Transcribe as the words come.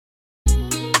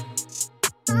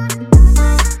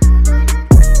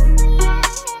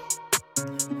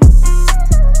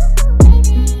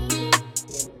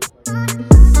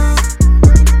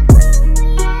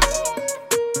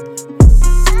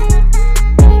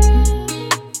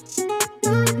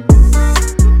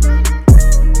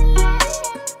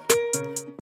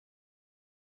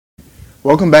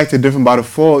Welcome back to Different by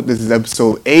Default. This is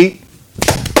episode 8.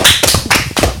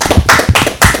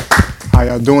 How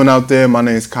y'all doing out there? My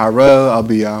name is Kyrell. I'll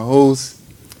be your host.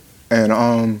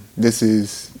 And this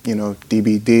is,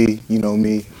 DBD, you know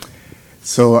me.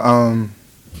 So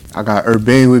I got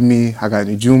Urban with me, I got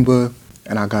Njumba,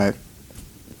 and I got...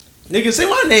 Nigga, say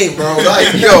my name, bro.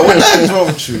 Like, yo, what the heck's wrong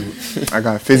with you? I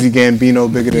got Fizzy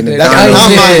Gambino, bigger than the That's not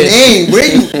my name. Where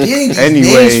you getting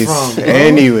these names from, bro?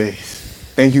 Anyways,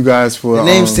 thank you guys for... Your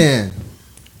name's Stan.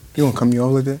 You want to come you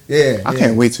all of that? Yeah. I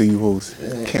can't wait till you host.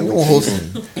 Yeah, Can't no wait one till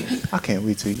hosting. I can't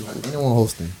wait till you host. Ain't no one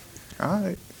hosting. All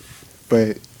right.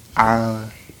 But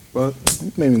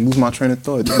you made me lose my train of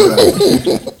thought.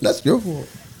 That's your fault.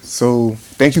 So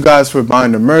thank you guys for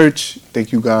buying the merch.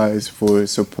 Thank you guys for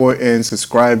supporting,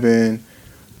 subscribing,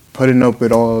 putting up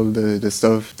with all the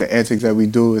stuff, the antics that we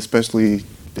do, especially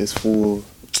this fool.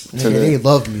 They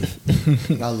love me.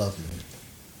 Y'all love me.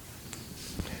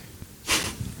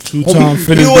 Two-time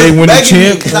finish day winning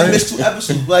champ. I missed 2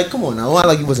 episodes. Like, come on now. Why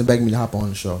like you wasn't begging me to hop on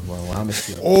the show? Well, I missed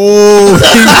you. Oh,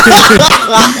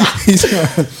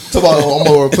 Talk about I'm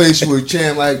gonna replace you with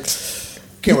champ. Like,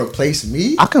 can't replace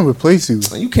me. I can replace you.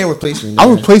 You can't replace me.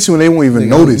 I'll replace you and they won't even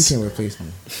notice. You can't replace me.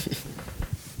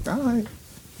 All right.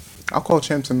 I'll call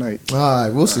champ tonight. All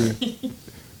right, we'll see.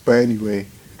 But anyway,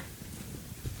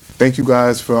 thank you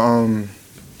guys for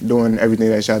doing everything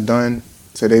that y'all done.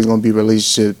 Today's gonna be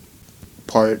relationship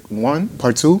part 1,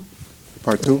 part 2,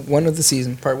 part 2. Part 1 of the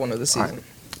season. Right.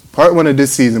 Part 1 of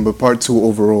this season, but part 2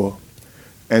 overall.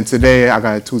 And today I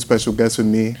got 2 special guests with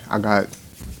me. I got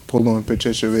Polo and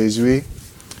Patricia Rejui.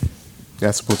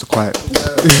 Y'all supposed to clap.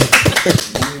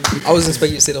 I was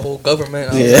expecting you to say the whole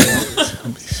government.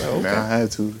 So, okay. Man, I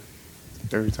had to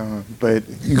every time. But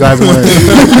you guys want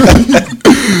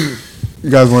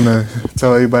to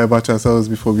tell everybody about yourselves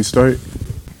before we start?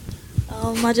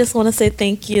 I just want to say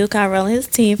thank you, Kyrell and his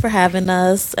team, for having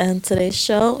us on today's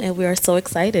show, and we are so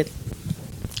excited.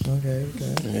 Okay.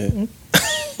 Yeah.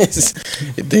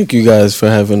 Thank you guys for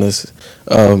having us,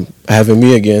 having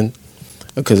me again,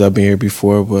 because I've been here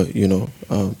before. But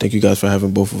thank you guys for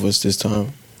having both of us this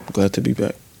time. I'm glad to be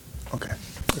back. Okay,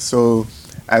 so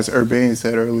as Urban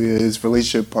said earlier, it's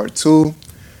relationship part 2,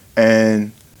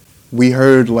 and we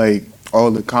heard like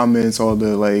all the comments, all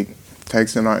the like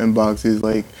texts in our inboxes,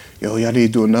 like, yo, y'all need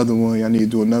to do another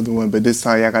one, but this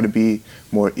time y'all gotta be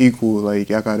more equal, like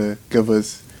y'all gotta give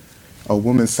us a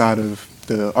woman's side of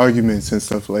the arguments and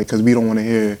stuff, like, because we don't want to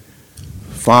hear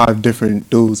 5 different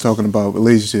dudes talking about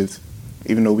relationships,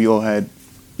 even though it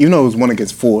was 1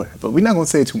 against 4, but we're not gonna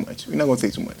say too much.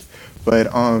 But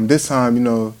this time,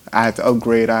 I had to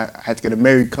upgrade. I had to get a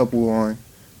married couple on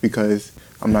because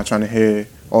I'm not trying to hear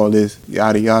all this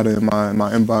yada yada in my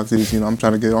inboxes. I'm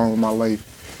trying to get on with my life.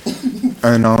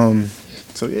 And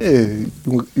so yeah,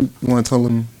 you want to tell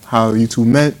them how you two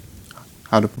met,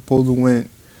 how the proposal went,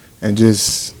 and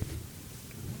just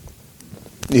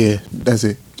that's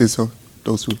it. Just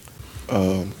those 2.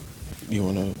 You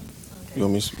want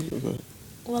me to speak? Okay.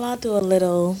 Well, I'll do a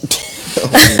little.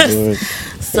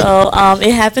 So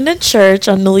it happened in church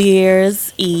on New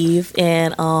Year's Eve,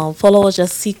 and Polo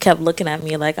he kept looking at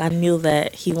me like I knew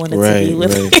that he wanted to be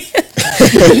with me.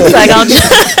 It's like I'm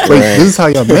just Wait, this is how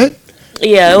y'all met?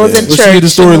 Yeah, it was in church.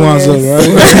 Let's see the storylines up,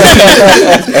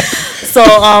 right? So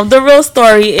the real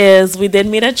story is we did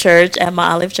meet at church at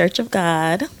my Olive Church of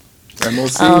God.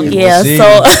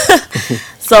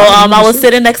 So I was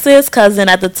sitting next to his cousin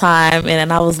at the time,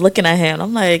 and I was looking at him.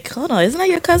 I'm like, hold on, isn't that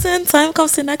your cousin? Tell him to come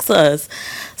sit next to us.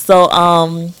 So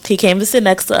he came to sit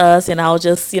next to us, and I was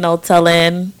just,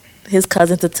 telling his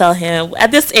cousin to tell him.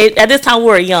 At this time, we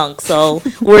were young, so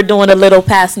we were doing a little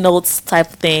pass notes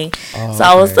type of thing. Oh, so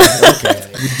I was.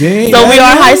 Okay. So we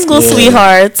are high school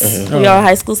sweethearts. We are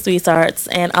high school sweethearts,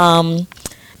 and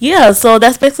so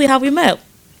that's basically how we met.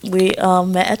 We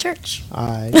met at church.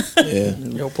 Alright. Yeah.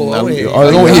 Yo, pull over here.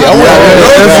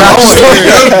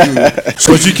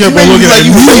 So you kept on looking at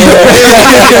you.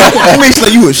 It makes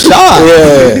like you were shy.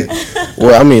 Yeah.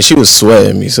 Well, I mean, she was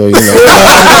sweating me, so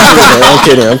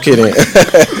I'm kidding.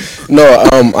 No,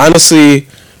 honestly,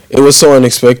 it was so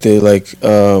unexpected. Like,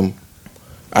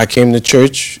 I came to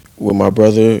church with my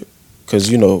brother, because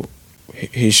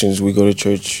Haitians, we go to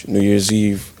church New Year's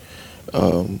Eve.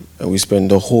 And we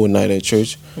spend the whole night at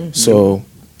church. Mm-hmm. So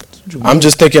I'm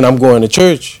just thinking I'm going to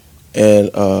church.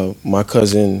 and my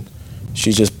cousin,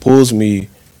 she just pulls me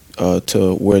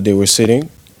to where they were sitting,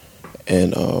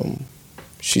 and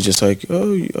she just like,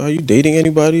 oh, are you dating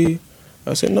anybody?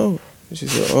 I said no. She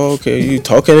said, oh, okay. Are you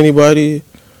talking to anybody?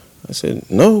 I said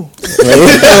no.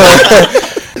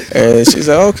 And she's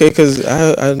like, okay, because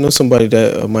I know somebody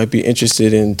that might be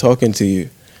interested in talking to you.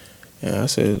 And I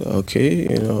said, okay,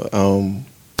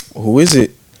 who is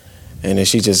it? And then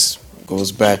she just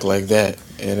goes back like that,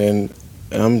 and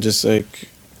I'm just like,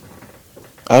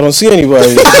 I don't see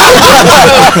anybody.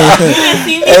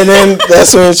 And then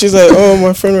that's when she's like, oh,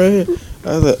 my friend right here.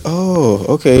 I was like, oh,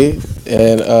 okay.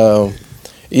 And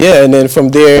yeah, and then from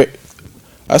there,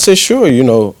 I said, sure,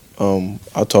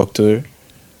 I'll talk to her.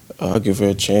 I'll give her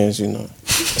a chance,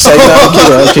 It's like,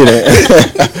 no, I'm kidding.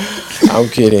 I'm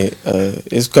kidding.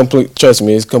 It's complete. Trust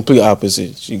me, it's complete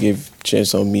opposite. She gave a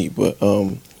chance on me, but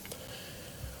no,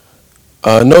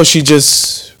 she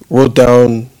just wrote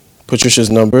down Patricia's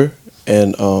number,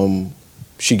 and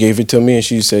she gave it to me, and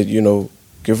she said,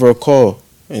 give her a call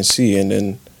and see. And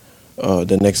then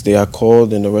the next day I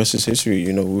called, and the rest is history.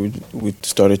 We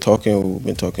started talking. We've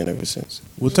been talking ever since.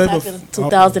 What type Back of? in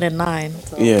 2009.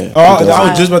 So. Yeah. Oh, I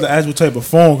was just about to ask what type of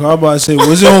phone. 'Cause I was about to say,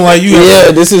 was it on like you?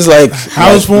 Yeah, this is like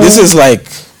House phone? This is like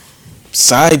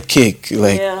Sidekick.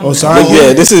 Like, Yeah. Oh, sorry.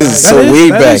 yeah, this is so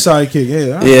way that back. Is sidekick.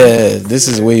 Yeah. All right. Yeah, this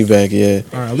is way back. Yeah.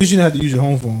 All right. At least you didn't have to use your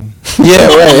home phone. Yeah,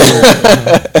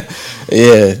 right.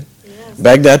 Yeah.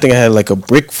 Back then, I think I had like a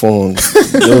brick phone.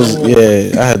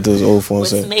 I had those old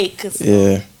phones. With Snake. So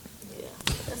Yeah.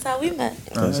 that's how we met.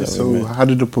 That's how we So met. how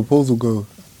did the proposal go?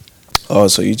 Oh,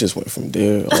 so you just went from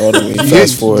there all the way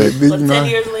fast forward. Big But 10 nine.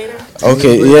 years later.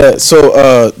 Okay, yeah.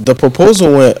 So the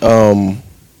proposal went.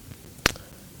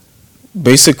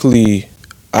 Basically,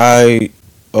 I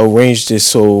arranged it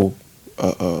so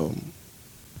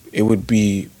it would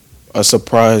be a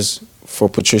surprise for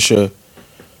Patricia.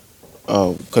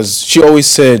 Because she always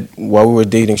said while we were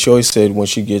dating, she always said when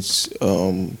she gets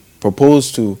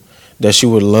proposed to, that she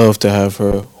would love to have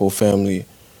her whole family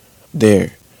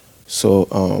there. So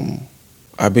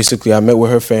I met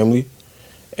with her family,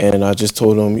 and I just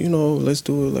told them, let's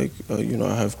do it like, I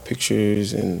have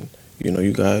pictures, and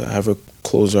you guys have her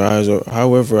close her eyes, or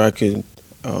however I could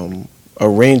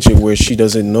arrange it where she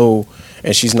doesn't know,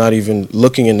 and she's not even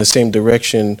looking in the same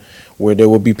direction where there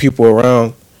will be people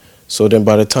around. So then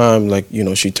by the time,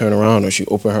 she turn around or she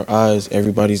open her eyes,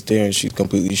 everybody's there and she's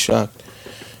completely shocked.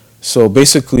 So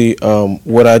basically,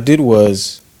 what I did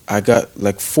was I got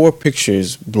 4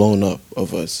 pictures blown up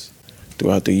of us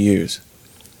throughout the years.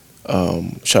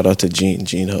 Shout out to Gene.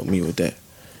 Gene helped me with that.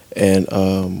 And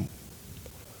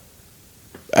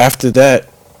after that,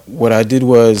 what I did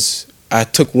was I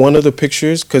took one of the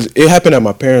pictures, because it happened at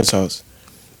my parents' house.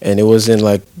 And it was in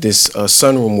this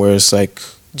sunroom where it's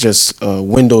just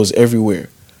windows everywhere.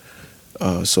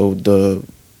 So the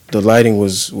lighting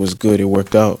was good. It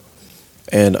worked out.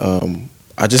 And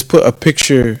I just put a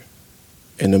picture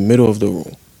in the middle of the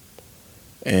room.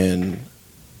 And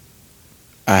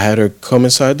I had her come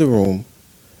inside the room.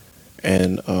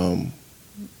 And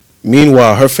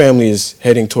meanwhile, her family is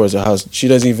heading towards the house. She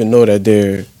doesn't even know that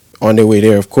they're on their way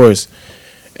there, of course.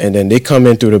 And then they come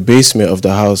in through the basement of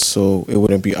the house, so it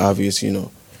wouldn't be obvious,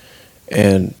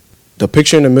 And the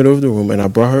picture in the middle of the room, and I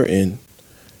brought her in,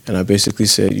 and I basically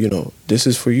said, this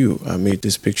is for you. I made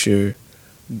this picture.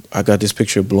 I got this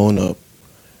picture blown up,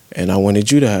 and I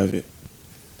wanted you to have it.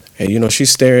 And,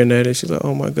 she's staring at it. She's like,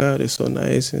 oh, my God, it's so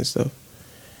nice and stuff.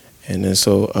 And then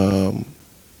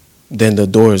then the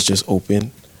doors just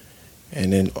open,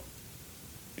 and then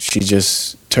she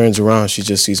just turns around. She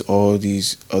just sees all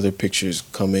these other pictures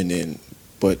coming in,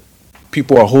 but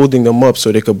people are holding them up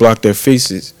so they could block their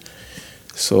faces.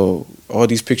 So all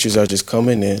these pictures are just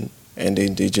coming in, and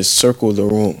they just circle the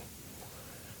room.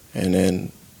 And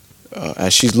then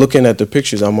as she's looking at the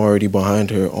pictures, I'm already behind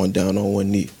her down on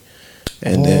one knee.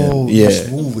 And then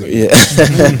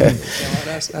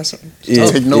That's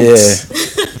Take notes.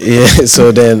 Yeah.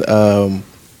 So then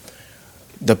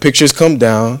the pictures come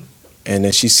down, and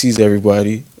then she sees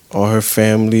everybody, all her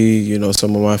family,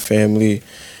 some of my family,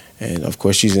 and of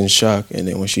course she's in shock. And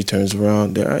then when she turns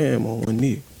around, there I am on one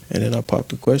knee. And then I popped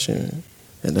the question,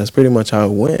 and that's pretty much how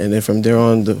it went. And then from there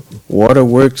on, the water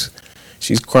works.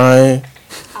 She's crying.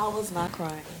 I was not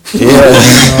crying. Yeah.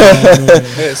 I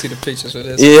didn't see the pictures for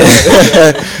this.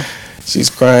 Yeah. She's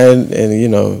crying,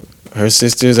 and her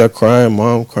sisters are crying,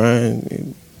 mom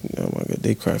crying. Oh my God,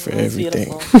 they cry for It was everything.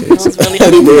 beautiful. It was really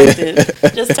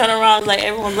unexpected. Just turn around,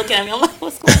 everyone looking at me. I'm like,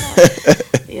 what's going on?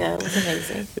 Yeah, it was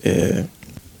amazing.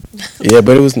 Yeah,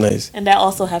 but it was nice. And that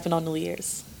also happened on New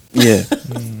Year's. Yeah,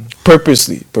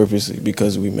 purposely,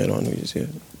 because we met on New Year's. Yeah.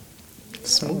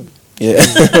 Smooth. Yeah.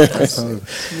 That's hard.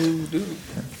 Smooth dude.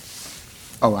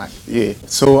 All right, yeah.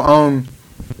 So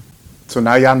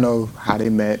now y'all know how they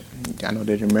met. Y'all know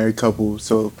they're a married couple.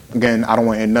 So again, I don't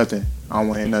want to hear nothing.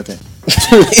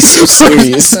 He's so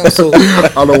serious. Sounds so. I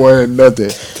don't want to hear nothing.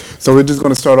 So we're just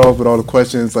gonna start off with all the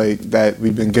questions like that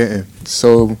we've been getting.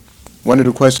 So one of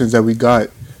the questions that we got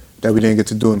that we didn't get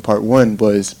to do in part one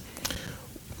was,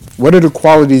 what are the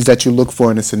qualities that you look for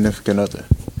in a significant other?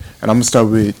 And I'm gonna start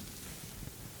with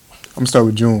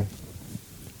June.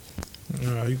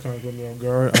 You kind of got me on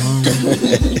guard. I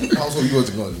was hoping you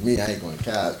wasn't going to me. I ain't going to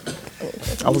cap.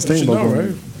 I was You thinking should about know,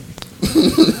 going.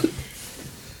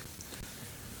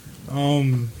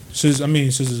 right? Since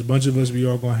there's a bunch of us, we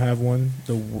all gonna have one.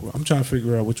 I'm trying to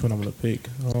figure out which one I'm gonna pick.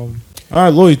 All right,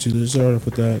 loyalty. Let's start off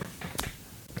with that.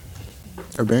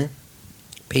 Urbane?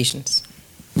 Patience.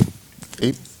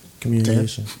 Ape?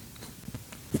 Communication.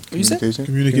 What you said?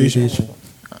 Communication?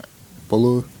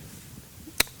 Bolo?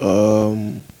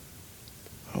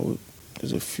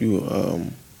 There's a few.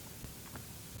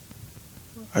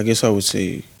 I guess I would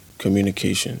say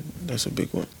communication. That's a big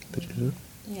one.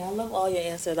 Yeah, I love all your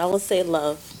answers. I would say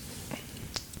love.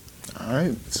 All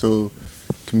right. So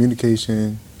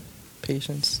communication,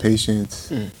 Patience.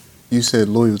 patience. You said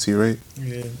loyalty, right?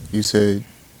 Yeah. You said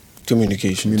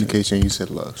Communication. communication. You said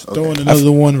love. Throwing Okay.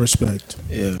 another one, respect.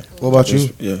 Yeah. What about you?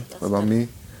 Yeah. What about me?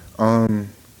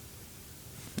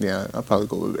 Yeah, I'll probably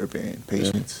go with urbane.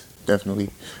 Patience, definitely.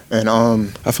 And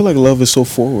I feel like love is so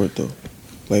forward though.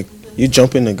 Like you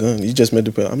jump in the gun. You just met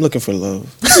the person. I'm looking for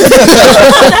love.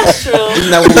 That's true.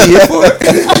 Isn't that what we're here for?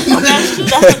 That's true.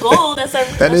 That's the goal. That's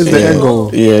everything. That is the Yeah. end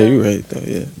goal. Yeah, you're right though.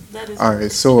 Yeah. That is All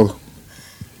right. So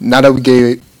now that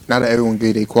everyone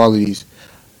gave their qualities,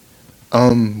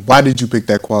 why did you pick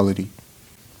that quality?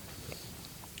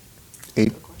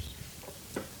 Ape.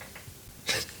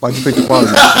 Why'd you pick the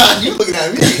quality? You looking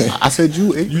at me? I said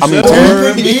you. Ape. You I mean, said Tan.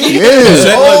 word. Me? Yeah.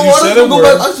 said- Oh, you I said was a gonna go word.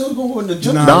 back. I was gonna go on the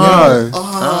jump.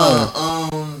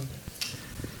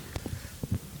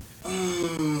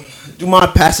 Through my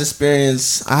past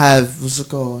experience, I have what's it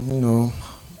called? A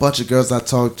bunch of girls I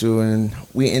talked to, and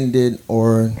we ended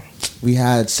or we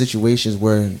had situations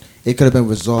where it could have been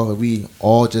resolved. We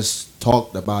all just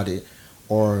talked about it,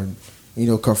 or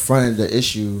confronted the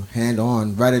issue hand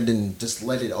on, rather than just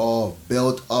let it all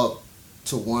build up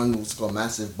to one what's called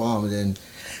massive bomb. And then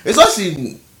it's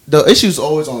actually the issue's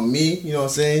always on me. You know what I'm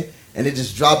saying? And they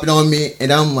just drop it on me,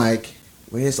 and I'm like,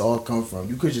 where does it all come from?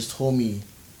 You could just told me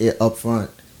it up front.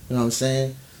 You know what I'm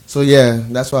saying? So yeah,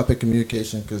 that's why I pick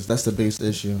communication, because that's the biggest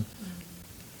issue.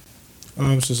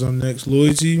 So I'm next,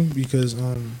 loyalty, because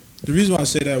the reason why I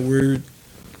say that word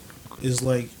is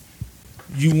like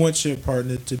you want your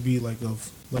partner to be like a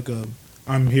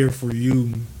I'm here for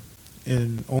you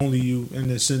and only you, in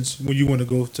the sense when you want to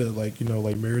go to like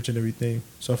marriage and everything.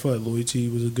 So I feel like loyalty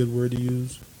was a good word to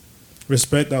use.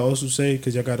 Respect, I also say,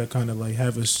 because y'all gotta kind of like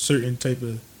have a certain type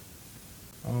of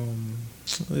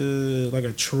like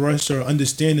a trust or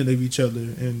understanding of each other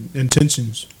and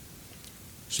intentions.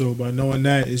 So by knowing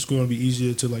that, it's going to be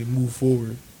easier to like move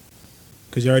forward,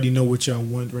 because you already know what y'all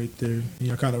want right there, and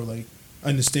y'all kind of like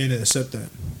understand and accept that.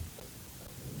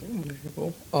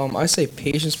 I say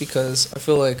patience because I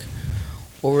feel like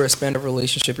over a span of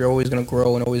relationship, you're always gonna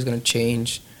grow and always gonna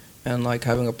change, and like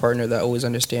having a partner that always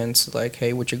understands like,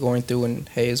 hey, what you're going through, and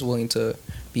hey, is willing to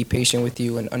be patient with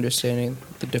you and understanding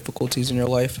the difficulties in your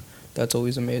life. That's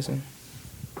always amazing.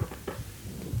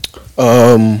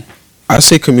 I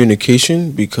say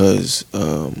communication because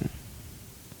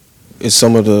it's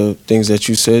some of the things that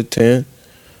you said, Tan.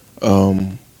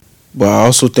 But I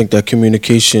also think that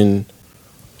communication,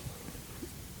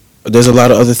 there's a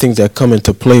lot of other things that come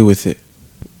into play with it.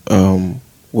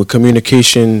 With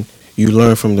communication, you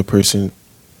learn from the person.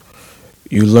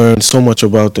 You learn so much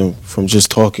about them from just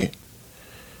talking.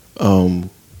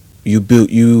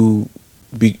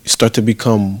 Start to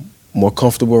become more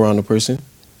comfortable around the person.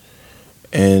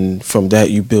 And from that,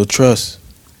 you build trust.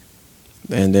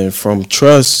 And then from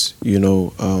trust,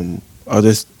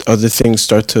 other things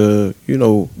start to,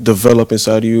 develop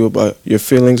inside of you about your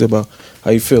feelings, about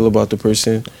how you feel about the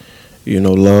person,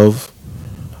 love.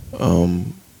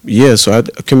 So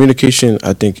communication,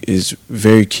 I think, is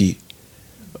very key.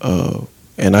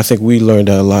 And I think we learned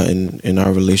that a lot in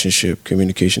our relationship.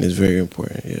 Communication is very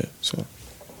important, yeah. So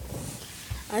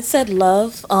I said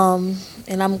love,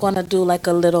 and I'm gonna do like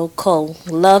a little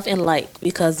love and like,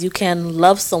 because you can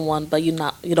love someone but you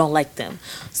don't like them.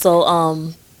 So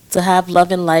to have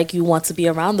love and like, you want to be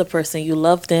around the person, you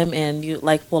love them, and you,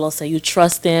 like Polo said, you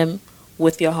trust them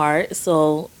with your heart.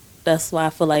 So that's why I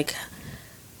feel like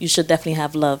you should definitely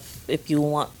have love if you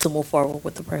want to move forward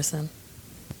with the person.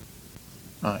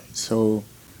 All right, so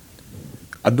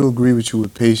I do agree with you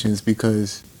with patience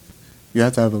because you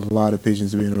have to have a lot of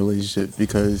patience to be in a relationship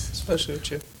because Especially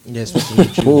with you. Yeah, especially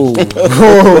with you. oh,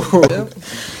 Yep.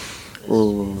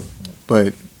 oh,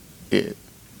 but yeah,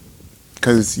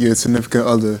 because your significant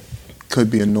other could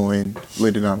be annoying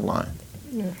later down the line.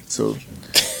 So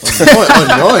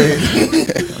Annoying.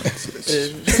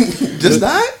 Just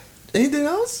that? Anything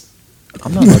else?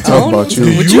 I'm not gonna talk about you.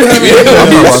 You have I'm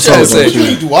not gonna talk Just about say.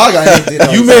 you. Do I got anything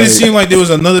else? You made it seem like there was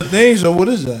another thing. So what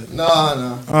is that?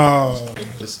 No. Oh,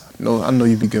 No, I know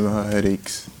you be giving her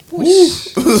headaches.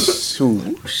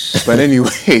 Shoot. But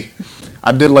anyway,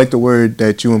 I did like the word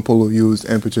that you and Polo used,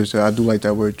 and Patricia. I do like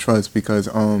that word trust because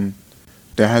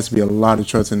there has to be a lot of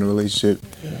trust in the relationship,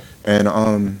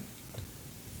 and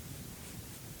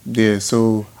yeah.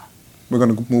 So we're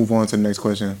gonna move on to the next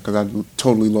question because I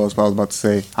totally lost what I was about to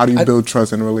say. How do you build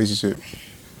trust in a relationship?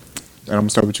 And I'm gonna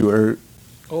start with you, Herb.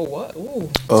 Oh, what? Ooh.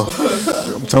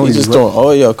 I'm telling You you, just bro. throwing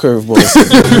all your curveballs.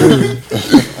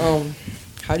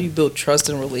 How do you build trust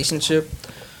in a relationship?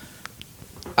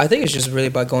 I think it's just really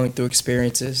by going through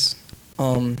experiences.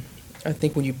 I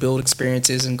think when you build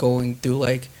experiences and going through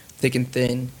like thick and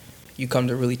thin, you come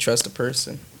to really trust a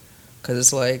person. Cause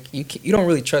it's like you don't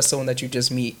really trust someone that you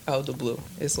just meet out of the blue.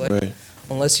 It's like Right.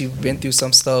 unless you've been through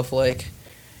some stuff, like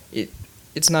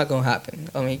it's not gonna happen.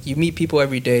 I mean, you meet people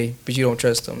every day, but you don't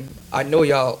trust them. I know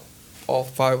y'all, all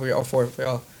five of y'all, all four of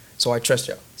y'all, so I trust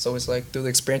y'all. So it's like through the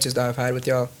experiences that I've had with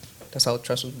y'all, that's how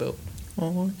trust was built.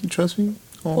 Oh, you trust me?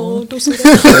 Oh, don't say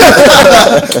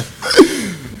that.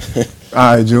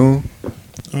 All right, June.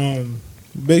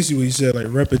 basically what you said, like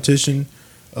repetition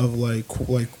of like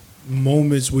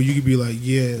moments where you could be like,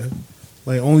 yeah,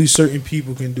 like only certain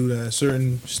people can do that.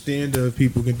 Certain standard of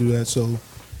people can do that. So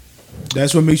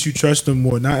that's what makes you trust them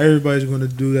more. Not everybody's going to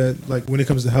do that. Like when it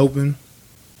comes to helping,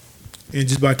 and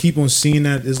just by keep on seeing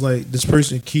that, it's like this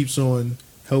person keeps on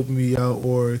helping me out,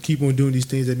 or keep on doing these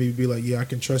things that maybe be like, yeah, I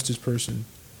can trust this person.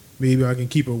 Maybe I can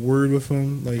keep a word with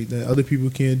them, like that other people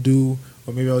can't do.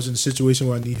 Or maybe I was in a situation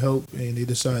where I need help and they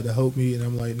decide to help me, and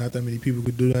I'm like, not that many people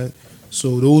could do that.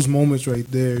 So those moments right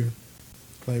there,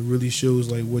 like, really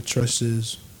shows like what trust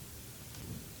is.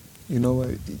 You know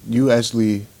what? You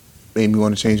actually made me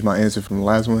want to change my answer from the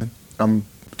last one. I'm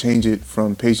change it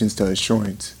from patience to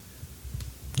assurance.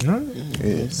 All right.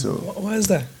 Yeah. So Why is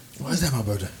that? Why is that my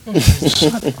brother?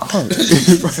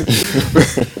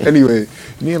 anyway,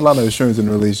 you need a lot of assurance in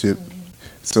a relationship.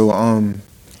 So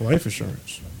Life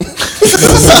insurance.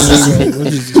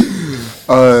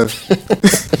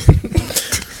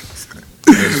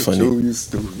 That's funny. Joe, you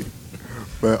stupid.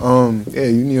 But yeah,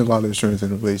 you need a lot of assurance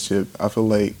in a relationship. I feel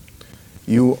like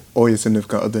you or your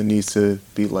significant other needs to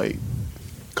be like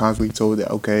constantly told that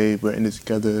okay, we're in this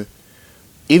together.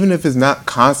 Even if it's not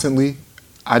constantly,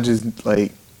 I just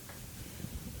like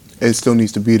it still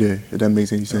needs to be there. If that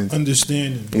makes any sense.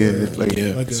 Understanding. Yeah, it's like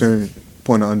Yeah. a certain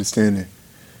point of understanding.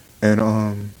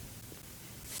 And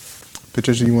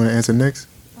Patricia, you want to answer next?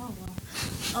 Oh,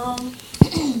 wow.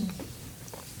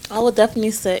 I would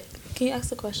definitely say, can you ask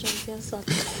the question again? So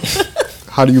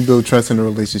How do you build trust in a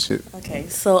relationship? okay,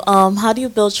 so how do you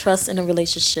build trust in a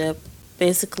relationship?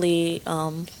 Basically,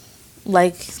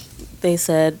 like they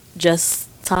said, just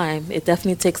time. It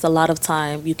definitely takes a lot of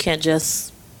time. You can't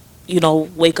just,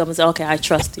 wake up and say, okay, I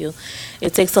trust you.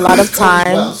 It takes a lot of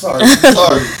time. Sorry.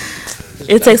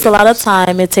 It takes a lot of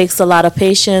time. It takes a lot of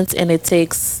patience, and it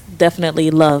takes definitely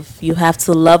love. You have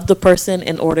to love the person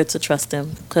in order to trust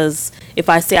them. Because if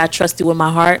I say I trust you with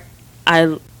my heart,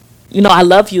 I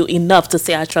love you enough to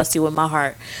say I trust you with my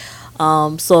heart.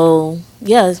 So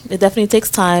yeah, it definitely takes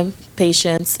time,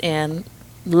 patience, and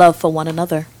love for one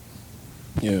another.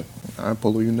 Yeah. All right,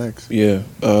 Polo, you next. Yeah.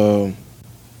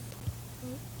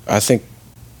 I think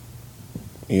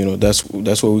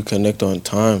that's where we connect on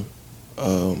time.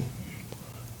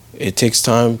 It takes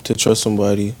time to trust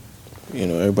somebody.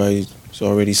 Everybody's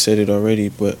already said it already,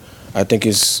 but I think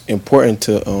it's important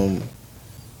to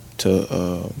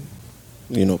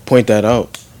point that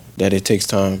out, that it takes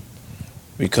time,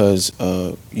 because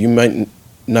you might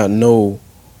not know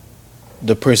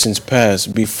the person's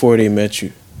past before they met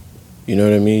you. You know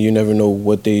what I mean? You never know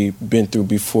what they've been through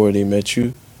before they met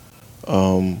you.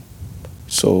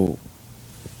 So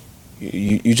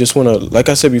you just want to, like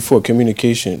I said before,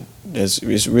 communication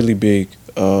is really big.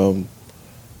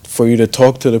 For you to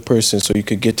talk to the person so you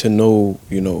could get to know,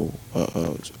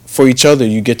 for each other,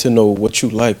 you get to know what you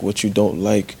like, what you don't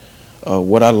like,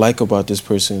 what I like about this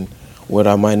person, what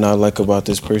I might not like about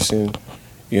this person,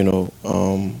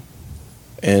 and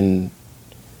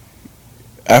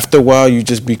after a while you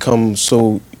just become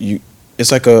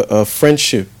it's like a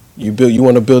friendship. you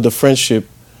want to build a friendship,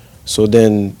 so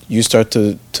then you start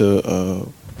to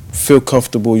feel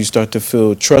comfortable. You start to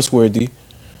feel trustworthy,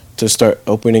 to start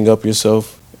opening up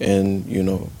yourself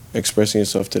and expressing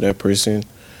yourself to that person,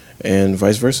 and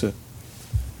vice versa.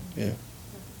 Yeah.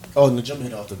 Oh, no, jumping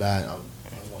in off the bat. I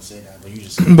was gonna say that, but you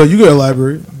just. But you can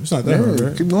elaborate. It's not that hard,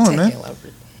 right? Keep going, man. Can't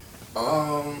elaborate.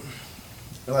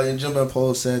 Like Jumping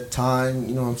Pole said, time.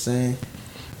 You know what I'm saying?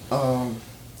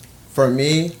 For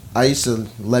me, I used to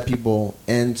let people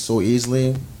in so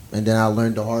easily, and then I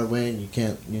learned the hard way. You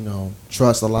can't,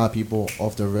 trust a lot of people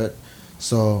off the rip.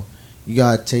 So you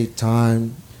gotta take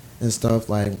time and stuff.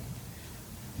 Like,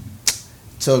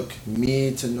 took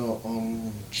me to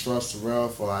know trust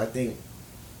Ralph for I think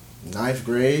ninth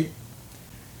grade.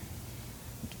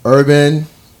 Urban.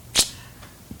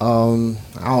 I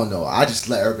don't know. I just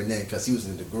let Urban in because he was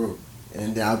in the group,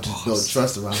 and then I just built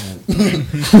trust around him.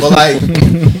 But like,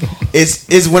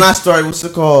 it's when I started what's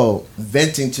it called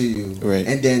venting to you, right?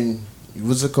 And then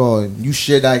what's it called? You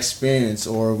share that experience,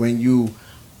 or when you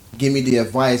give me the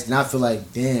advice, then I feel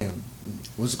like, damn,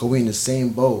 what's it called? We in the same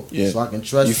boat, Yeah. so I can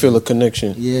trust You feel a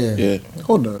connection. Yeah. Yeah.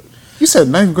 Hold up. You said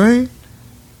ninth grade?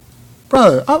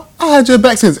 Bro, I had your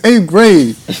back since 8th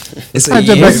grade. It's I had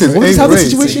your back since What was 8th how the grade.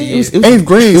 situation? It was 8th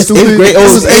grade. It was 8th grade. Oh,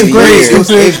 it was 8th grade. It was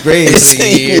 8th grade. It's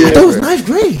a year. I thought it was 9th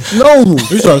grade. No.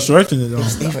 You start stretching it though.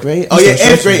 8th grade. Oh yeah,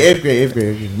 8th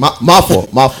grade. My fault.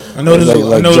 I know this.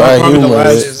 Like I know dry probably the humor,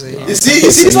 last. It's a year.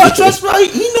 You see, so I trust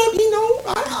right. You know.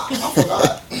 I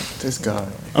forgot. This guy.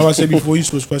 I want to say before you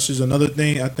switch questions, another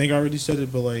thing. I think I already said it,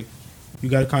 but like, you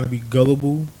gotta kind of be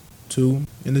gullible too,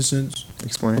 in a sense.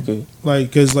 Explain. Okay.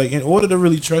 Like, cause like in order to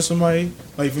really trust somebody,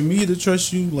 like for me to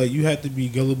trust you, like you have to be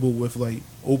gullible with like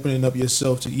opening up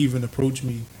yourself to even approach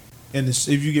me, and if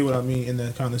you get what I mean in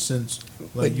that kind of sense,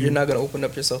 Like you're not gonna open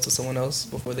up yourself to someone else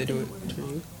before they do it to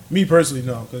you. me personally,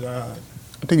 no, cause I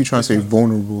think you're trying to say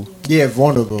vulnerable. Yeah,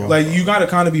 vulnerable. like you gotta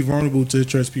kind of be vulnerable to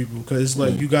trust people, cause it's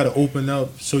like you gotta open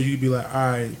up so you be like,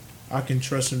 all right, I can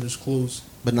trust him this close.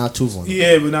 but not too vulnerable.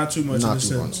 Yeah, but not too much Not in a too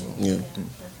sense. vulnerable. Yeah.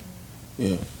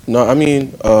 Yeah. No, I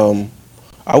mean,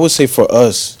 I would say for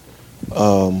us,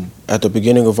 at the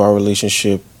beginning of our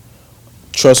relationship,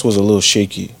 trust was a little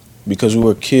shaky because we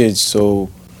were kids. So,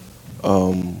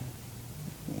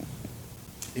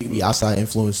 It could be outside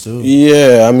influence too.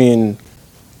 yeah, I mean,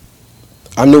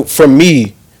 I knew for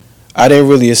me, I didn't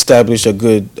really establish a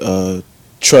good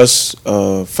trust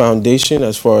foundation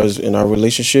as far as in our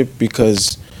relationship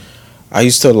because I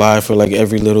used to lie for like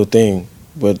every little thing,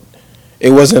 but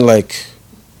it wasn't like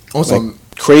Also,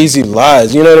 crazy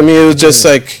lies. You know what I mean? It was just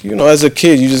like, as a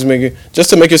kid, you just make it just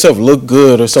to make yourself look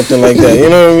good or something like that. You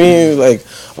know what I mean? Like,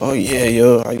 oh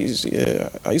yeah, I used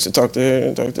to talk to her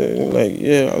and talk to her. And like,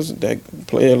 yeah, I was that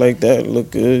player like that,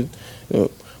 look good.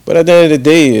 But at the end of the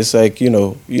day, it's like, you're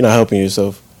not helping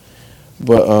yourself.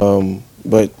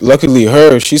 But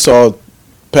luckily she saw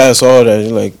past all that.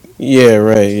 She's like, yeah,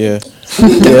 right, yeah.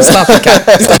 Yeah. Stop it,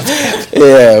 Kat.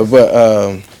 Yeah,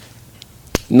 but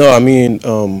no, I mean,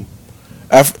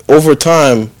 over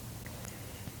time,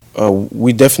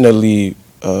 we definitely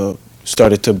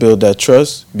started to build that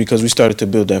trust because we started to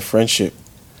build that friendship.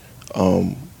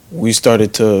 We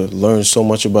started to learn so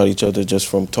much about each other just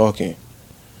from talking,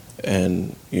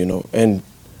 and and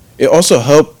it also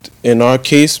helped in our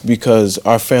case because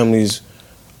our families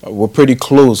were pretty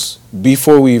close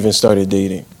before we even started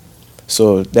dating.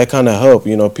 So that kind of helped,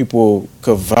 people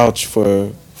could vouch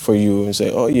for you and say,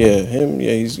 oh yeah, him,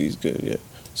 yeah, he's good, yeah.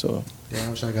 So yeah, I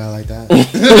wish I got like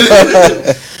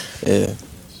that. yeah.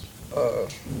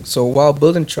 So while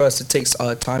building trust, it takes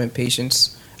time and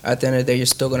patience. At the end of the day, you're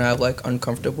still gonna have like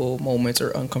uncomfortable moments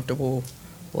or uncomfortable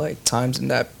like times in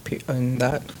that building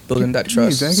that Do you need a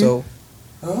trust. jacket? So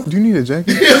Do you need a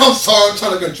jacket? I'm sorry, I'm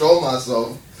trying to control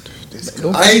myself.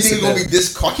 don't I ain't fix think it's it gonna then. be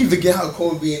this cocky. Forget how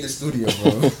cold it be in the studio,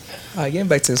 bro. Getting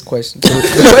back to this question. So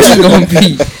the question gonna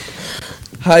be,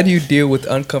 how do you deal with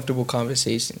uncomfortable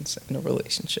conversations in a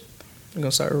relationship? I'm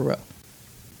gonna start with Ralph.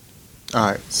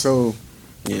 All right, so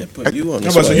Yeah, put you on the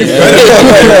I'm about spot. to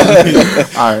say, you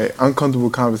better. all right, uncomfortable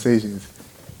conversations.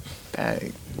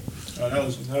 Dang. Oh, that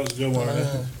was a good one.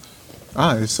 Right?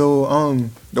 All right, so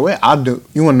the way I do,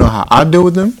 you want to know how I deal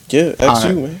with them? Yeah, ask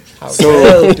Alright. you, man. How So-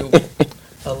 well do it?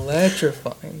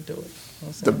 Electrifying, do it.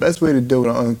 The best way to deal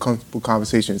with an uncomfortable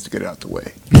conversation is to get it out the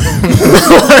way.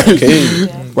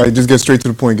 Okay. Like, just get straight to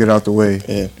the point, get it out the way.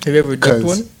 Yeah. Have you ever ducked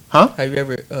 'Cause- one? Huh? Have you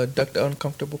ever ducked an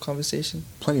uncomfortable conversation?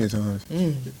 Plenty of times.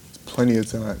 Mm. Plenty of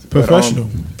times. Professional.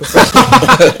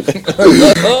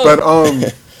 But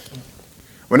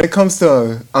when it comes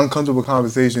to uncomfortable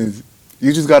conversations,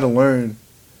 you just got to learn.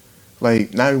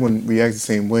 Like, not everyone reacts the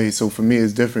same way. So for me,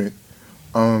 it's different.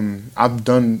 I've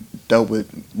dealt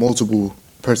with multiple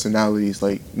personalities,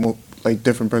 like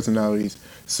different personalities.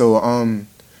 So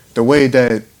the way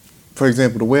that, for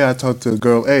example, the way I talk to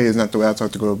girl A is not the way I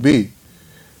talk to girl B.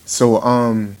 So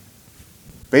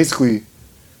basically,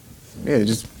 yeah,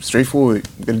 just straightforward,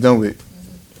 get it done with,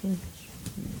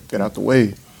 get out the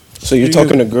way. So you're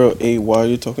talking to girl A while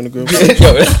you're talking to girl B?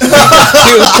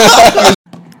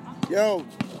 Yo,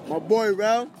 my boy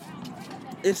Ralph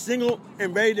is single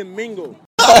and ready to mingle.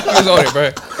 He was on it, bro.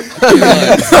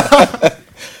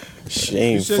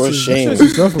 Shame, for shame. You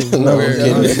said some stuff, No, bro. I'm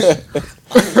kidding.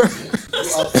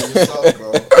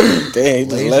 Dang,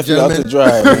 he just left you out to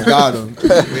dry. We got him.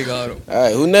 We got him. All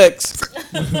right, who next?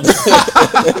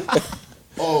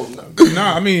 Oh no.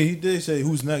 Nah, I mean, he did say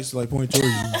who's next, like point towards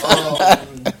you.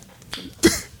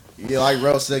 Yeah, like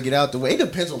Rel said, get out the way. It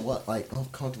depends on what, like,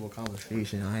 uncomfortable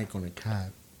conversation. I ain't gonna cap.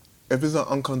 If it's an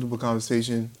uncomfortable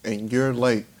conversation and you're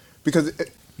like, because if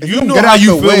You don't know get how out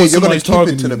you the feel when way, you're gonna somebody's keep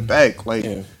talking it to to the you. back, like,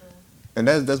 Yeah. and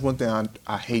that's one thing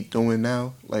I hate doing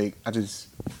now. Like, I just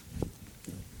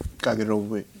gotta get it over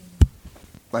with.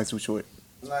 Life's too short.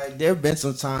 Like, there have been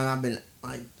some time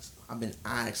I've been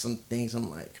asked some things. I'm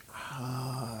like,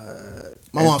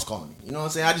 my mom's calling me. You know what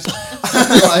I'm saying? I just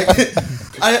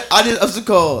I just what's it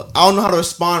called? I don't know how to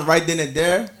respond right then and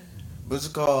there. What's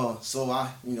it called? So I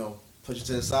push it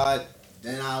to the side.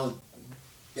 Then I'll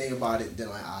think about it. Then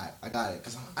like, all right, I got it.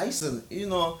 Cause I used to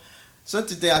some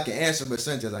today I can answer, but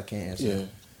some days I can't answer. Yeah.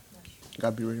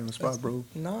 Gotta be ready on the spot, bro.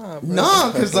 Nah, bro.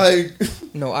 Nah, cause like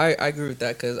No, I agree with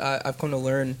that because I've come to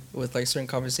learn with like certain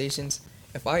conversations.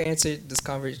 If I answer this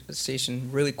conversation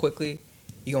really quickly,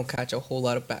 you're going to catch a whole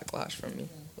lot of backlash from me.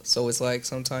 So it's like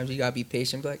sometimes you got to be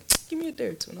patient. Be like, give me a day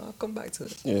or two and I'll come back to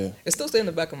it. Yeah. It's still staying in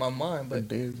the back of my mind, but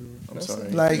I'm sorry.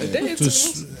 like a day or two.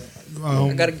 Just,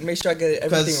 I got to make sure I get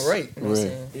everything 'cause- right. You know what I'm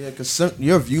Right. saying? yeah, cause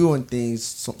your view on things,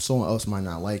 someone else might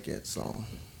not like it. So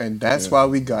And that's why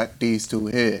we got these two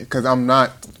here. Cause I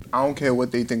don't care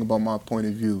what they think about my point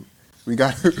of view. We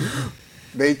got,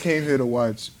 they came here to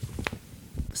watch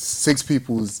 6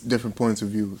 people's different points of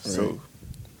view. So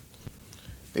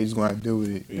they just gonna have to deal with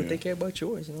it. But they care about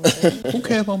yours. You know what I'm saying? Who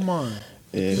cares about mine?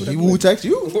 Yeah. he will text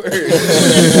you.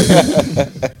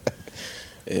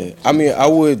 Yeah. I mean, I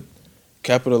would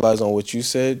capitalize on what you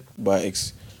said by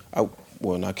expand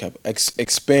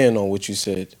on what you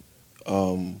said,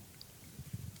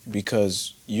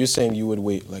 because you're saying you would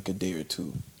wait like a day or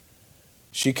two.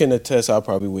 She can attest I'll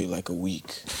probably wait like a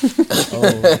week,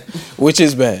 which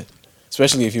is bad,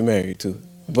 especially if you're married too.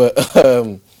 But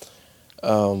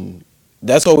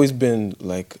that's always been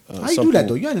like How you do that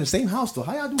though? You're in the same house though.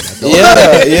 How y'all do that though?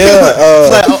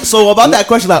 Yeah. So about that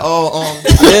question, like,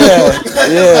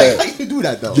 Yeah. how you do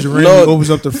that though? just randomly opens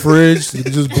up the fridge,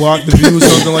 just block the view,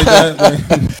 something like that. Like,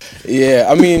 Yeah,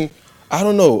 I mean, I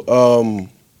don't know.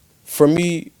 For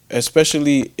me,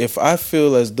 especially if I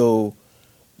feel as though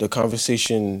the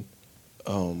conversation,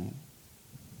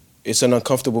 it's an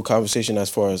uncomfortable conversation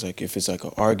as far as like if it's like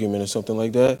an argument or something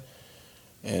like that,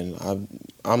 and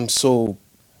I'm so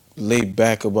laid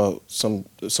back about so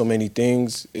many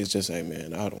things. It's just like,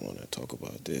 man, I don't want to talk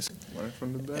about this. Learn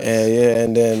from the best.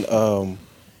 And then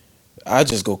I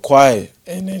just go quiet,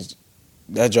 and then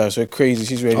that drives her crazy.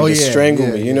 She's ready to strangle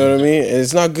me. You know what I mean? And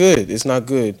it's not good. It's not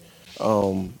good.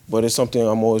 But it's something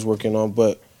I'm always working on.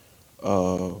 But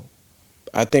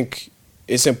I think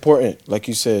it's important, like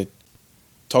you said,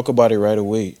 talk about it right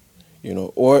away. You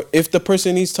know, or if the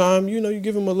person needs time, you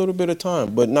give them a little bit of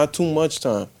time, but not too much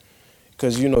time,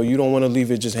 because you don't want to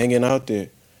leave it just hanging out there.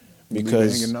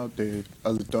 Because hanging out there,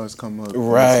 other thoughts come up.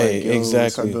 Right, It's like, exactly.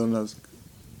 Start building up,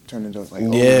 turning into like,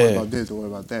 Yeah. what about this or what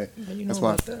about that? You know That's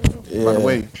why about that. Yeah. right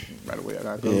away, I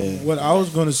gotta go. Yeah. what I was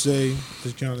gonna say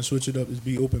to kind of switch it up is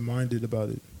be open minded about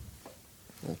it.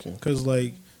 Okay. Cause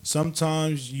like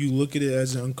sometimes you look at it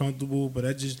as uncomfortable, but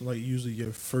that's just like usually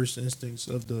your first instincts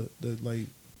of the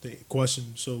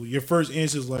question. So your first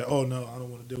answer is like, oh no, I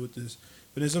don't want to deal with this.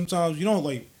 But then sometimes you don't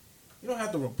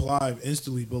have to reply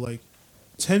instantly, but like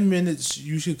 10 minutes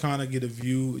you should kind of get a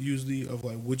view usually of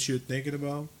like what you're thinking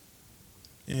about.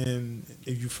 And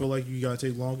if you feel like you gotta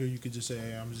take longer, you could just say,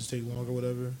 hey, I'm gonna just take longer,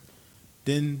 whatever.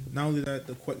 Then not only that,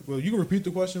 you can repeat the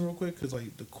question real quick because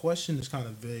like the question is kind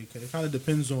of vague. It kind of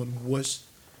depends on what's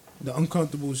the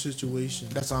uncomfortable situation.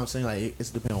 That's what I'm saying. Like,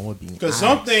 it's depending on what being. Because asked.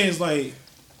 some things like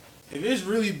if it's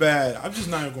really bad, I'm just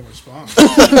not even gonna respond.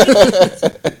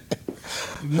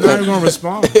 I'm not even gonna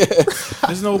respond.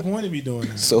 There's no point in me doing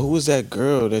that. So who was that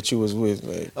girl that you was with?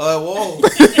 Like, Whoa.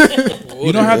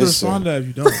 You don't have to Listen. respond to that if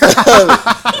you don't.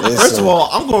 First of all,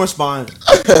 I'm gonna respond.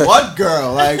 What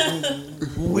girl? Like,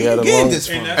 who We had a getting long. this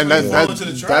from? And And where you fall into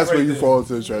the trap that's where right you there. fall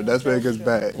into the trap. That's where it gets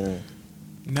bad.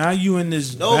 Now you in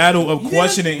this No, battle of yeah.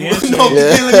 question and answer. No,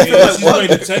 Yeah. you like, She's what?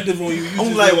 like detective on you.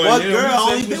 I'm like, what girl? I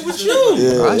only been with you.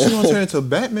 Yeah. I actually gonna turn into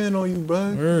Batman on you,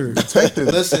 bro. Word. Detective.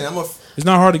 Listen, I'm a. It's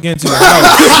not hard to get into the house.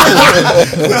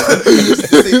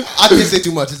 I can't say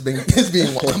too much. I'm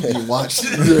being watched.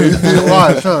 Being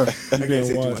watched, huh? You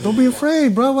being watched. Don't be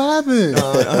afraid, bro. What happened?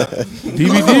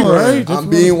 DVD, right? I'm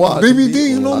being watched. BBD,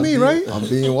 you know me, right? I'm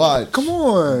being watched. Come Being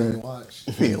on.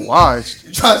 watched. Being watched.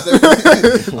 You try to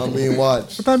say I'm being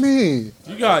watched. What that mean?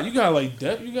 You got like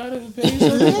debt. You got to pay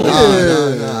something.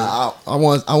 Nah. I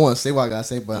want to say what I gotta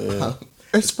say, but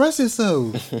Express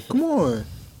yourself. Come on.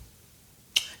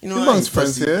 you know You I amongst ain't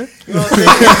friends pussy. here. You know what I'm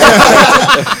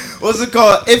saying? What's it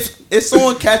called? If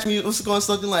someone catch me, what's it called?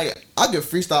 Something like I could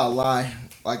freestyle a lie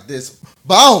like this,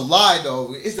 but I don't lie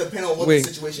though. It's depending on what Wait,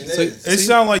 the situation so- is. It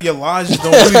sounds like your lies just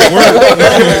don't really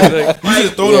work. You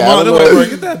just throw them Yeah, I out. They're don't like, know. bro,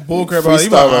 get that bullcrap out. You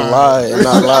Freestyle like, and lie and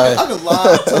not I lie. could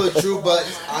lie, tell the truth, but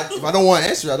if I don't want to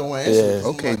answer, I don't want to answer. Yeah.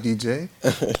 Okay, DJ.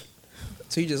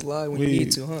 So you just lie when Wait. you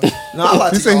need to, huh? No, I lie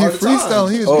He to said you he all the freestyle.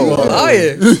 time. He is Oh, DJ.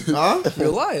 Liar. Huh? You're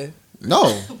a liar.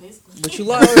 No, But you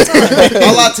lie all the time.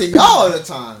 I lie to y'all all the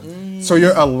time. So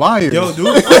you're a liar. Yo, dude. Do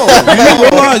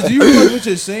you realize what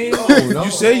you're saying? no.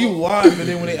 You say you lie, but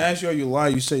then when they ask you how you lie,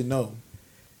 you say no.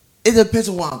 It depends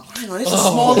on what I'm lying on. It's a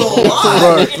small little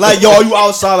lie. Like, yo, you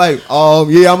outside? Like,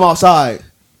 yeah, I'm outside.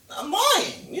 I'm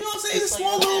lying. You know what I'm saying? It's a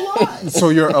small little lie. So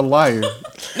you're a liar.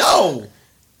 No.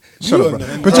 Shut up,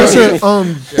 bro. But you said, answer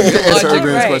You're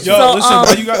Urban's right. question. Yo, So, listen,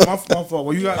 why you got my fault?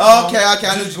 Why you got? Okay.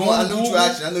 I knew you. I knew you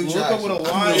actually. I knew you Look up what a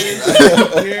actually. lie is.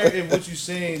 and compare if what you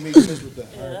saying makes sense with that.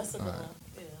 Yeah, that's a good one.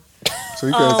 So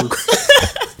you can answer.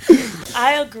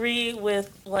 I agree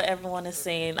with what everyone is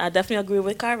saying. I definitely agree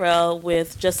with Kyrell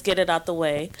with just get it out the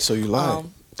way. So you lied.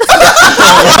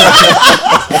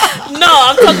 No,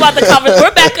 I'm talking about the conversation.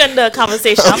 We're back in the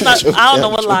conversation. I don't know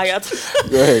what lie. Go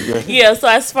ahead. Yeah, so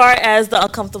as far as the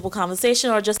uncomfortable conversation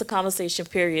or just the conversation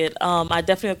period, I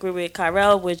definitely agree with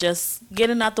Kyrell with just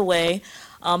getting out the way.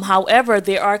 However,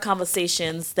 there are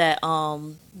conversations that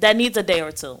that needs a day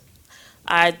or two.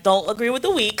 I don't agree with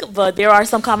the week, but there are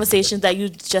some conversations that you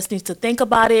just need to think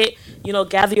about it,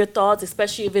 gather your thoughts,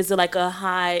 especially if it's like a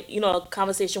high,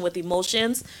 conversation with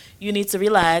emotions. You need to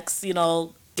relax,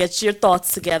 get your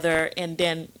thoughts together, and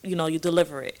then, you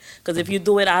deliver it. Because if you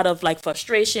do it out of like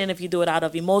frustration, if you do it out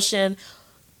of emotion,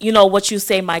 what you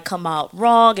say might come out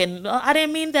wrong, and I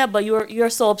didn't mean that, but you're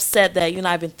so upset that you're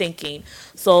not even thinking.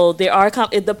 So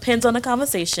it depends on the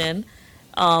conversation.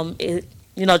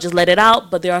 Just let it out.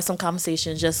 But there are some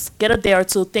conversations. Just get a day or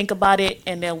two, think about it,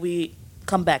 and then we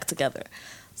come back together.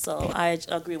 So I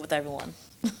agree with everyone.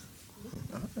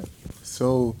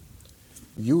 So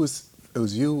it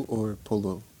was you or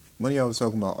Polo. One of y'all was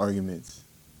talking about arguments.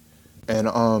 And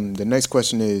the next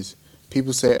question is,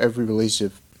 people say every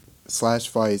relationship /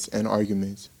 fights and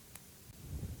arguments.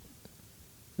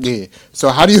 Yeah. So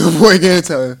how do you avoid getting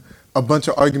into a bunch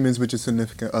of arguments with your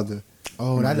significant other?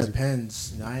 Oh, that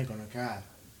depends. I ain't gonna cry.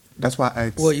 That's why I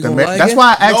asked. What, you the gonna ma- lie that's again?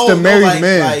 why I asked the married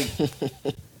man.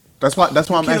 Like, That's why you I'm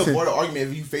can't asking. avoid an argument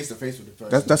if you face to face with the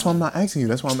person. That's why I'm not asking you.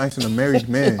 That's why I'm asking the married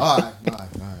man. All right.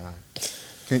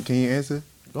 Can you answer?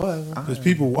 Go ahead. Because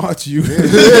people watch you.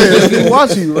 Yeah, people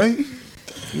watch you, right?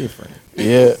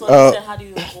 Yeah. So you said, how do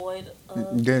you avoid?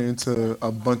 Get into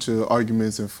a bunch of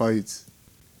arguments and fights.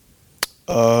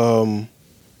 I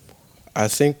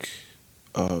think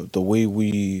the way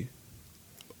we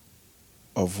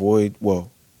avoid,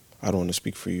 I don't want to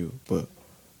speak for you, but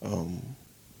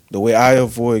the way I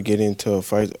avoid getting into a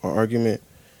fight or argument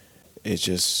is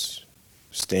just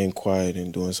staying quiet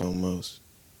and doing something else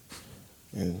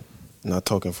and not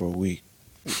talking for a week.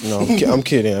 No, I'm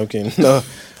kidding.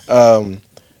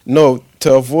 No,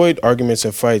 to avoid arguments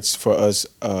and fights for us,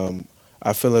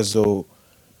 I feel as though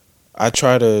I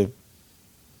try to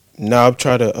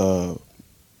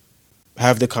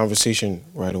have the conversation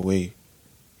right away.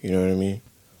 You know what I mean?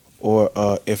 Or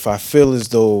if I feel as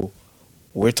though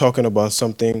we're talking about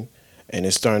something and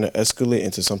it's starting to escalate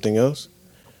into something else,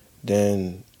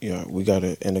 then we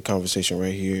gotta end the conversation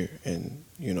right here. And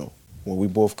when we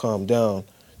both calm down,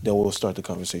 then we'll start the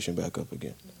conversation back up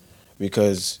again.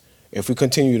 Because if we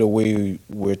continue the way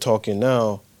we're talking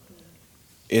now,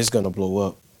 it's gonna blow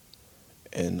up.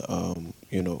 And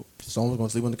Someone's gonna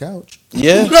sleep on the couch.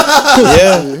 yeah,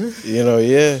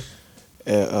 yeah.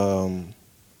 And,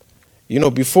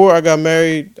 before I got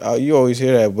married, you always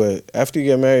hear that, but after you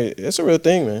get married, it's a real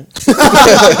thing, man.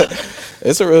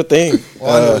 It's a real thing. All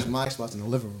I know is my spot's in the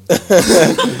living room.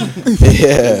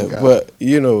 Yeah, but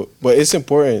it's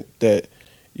important that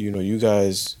you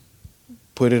guys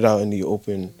put it out in the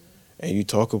open and you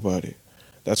talk about it.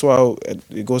 That's why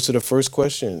it goes to the first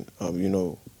question.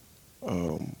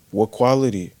 What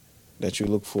quality that you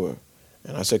look for,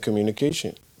 and I said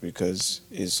communication, because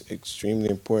it's extremely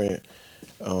important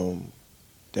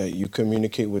that you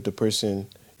communicate with the person.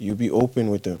 You be open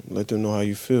with them, let them know how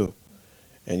you feel,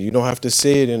 and you don't have to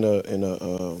say it in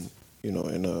a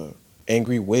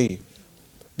angry way,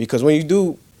 because when you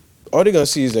do, all they're gonna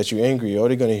see is that you're angry. All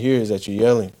they're gonna hear is that you're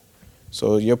yelling.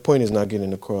 So your point is not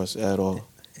getting across at all.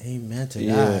 Amen to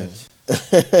Yeah.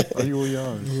 God. Are you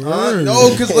young?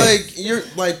 No, because like you're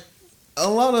like a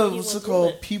lot of He what's went it called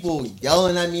through it. people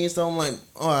yelling at me and stuff. I'm like,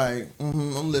 all right,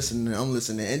 I'm listening,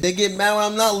 and they get mad when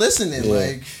I'm not listening. Yeah.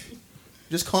 Like,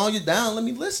 just calm you down, let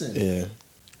me listen. Yeah.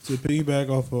 To piggyback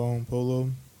off of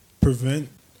Polo, prevent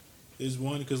is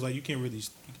one because like you can't really.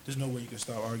 There's no way you can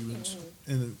stop arguments,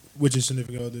 and with your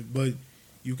significant other, but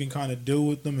you can kind of deal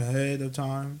with them ahead of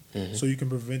time, so you can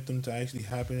prevent them to actually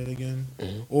happening again.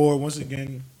 Or once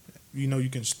again, you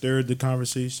can stir the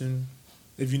conversation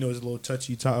if it's a little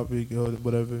touchy topic or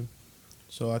whatever.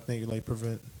 So I think like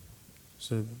prevent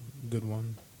is a good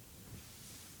one.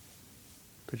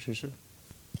 Patricia?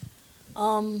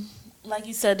 Like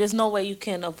you said, there's no way you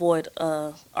can avoid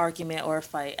a argument or a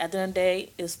fight. At the end of the day,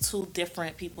 it's two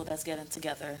different people that's getting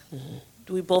together.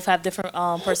 We both have different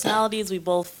personalities. We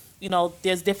both,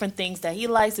 there's different things that he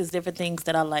likes. There's different things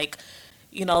that I like.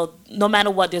 No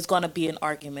matter what, there's going to be an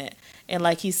argument. And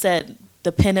like he said,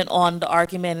 depending on the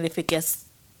argument, and if it gets,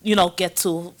 get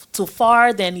too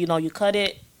far, then, you cut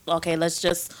it. Okay,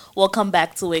 we'll come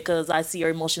back to it because I see your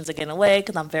emotions are getting away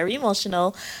because I'm very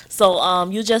emotional. So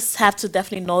you just have to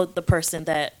definitely know the person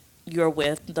that you're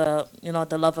with, the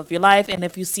love of your life. And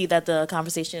if you see that the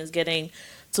conversation is getting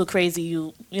too crazy,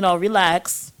 you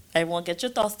relax. Everyone get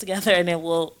your thoughts together and then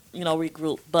we'll,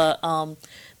 regroup. But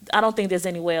I don't think there's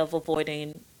any way of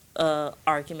avoiding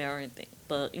argument or anything.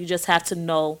 But you just have to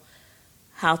know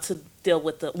how to deal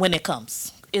with it when it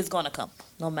comes. It's going to come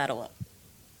no matter what.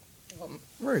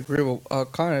 Very agreeable.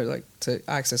 Kind of like to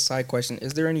ask a side question.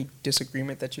 Is there any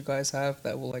disagreement that you guys have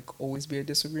that will like always be a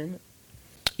disagreement?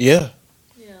 Yeah.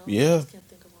 Yeah.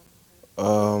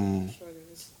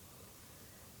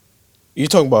 You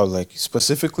talking about like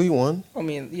specifically one? I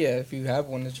mean, yeah, if you have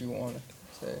one that you want to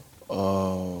say.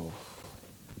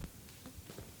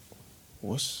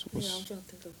 What's I'm trying to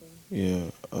think of one. yeah.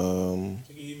 It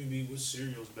can even be which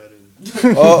cereal's better.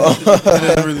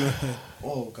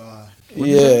 Oh God.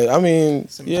 Yeah, I mean,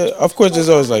 yeah, of course there's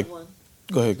always like,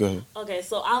 go ahead. Okay,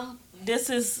 so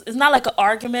it's not like an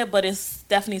argument, but it's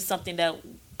definitely something that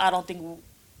I don't think,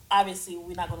 obviously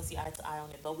we're not going to see eye to eye on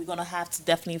it, but we're going to have to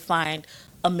definitely find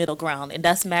a middle ground, and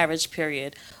that's marriage,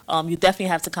 period. You definitely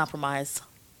have to compromise,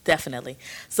 definitely.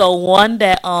 So one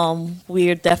that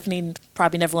we're definitely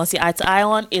probably never going to see eye to eye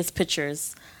on is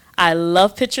pictures. I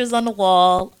love pictures on the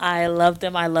wall. I love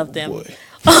them. Boy.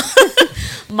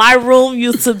 My room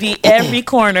used to be every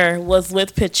corner was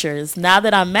with pictures. Now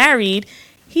that I'm married,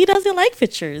 he doesn't like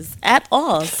pictures at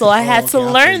all. So I had to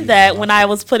learn that when I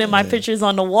was putting my pictures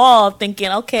on the wall,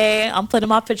 thinking, okay, I'm putting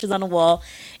my pictures on the wall,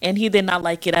 and he did not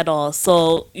like it at all.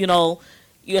 So,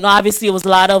 obviously it was a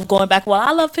lot of going back, well,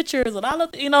 I love pictures, and I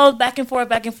love, back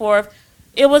and forth.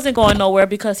 It wasn't going nowhere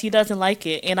because he doesn't like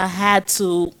it. And I had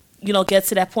to, get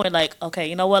to that point like, okay,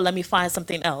 you know what, let me find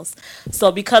something else.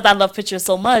 So because I love pictures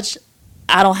so much,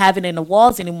 I don't have it in the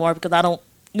walls anymore because I don't,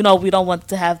 we don't want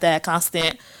to have that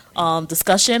constant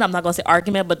discussion. I'm not going to say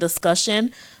argument, but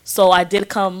discussion. So I did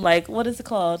come like, what is it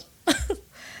called?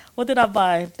 What did I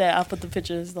buy that I put the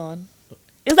pictures on?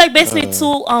 It's like basically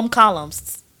two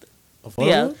columns.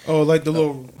 Yeah. Oh, like the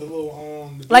little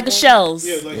Like a shelves.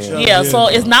 Yeah, like Yeah, shelves. so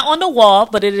it's not on the wall,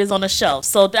 but it is on the shelf.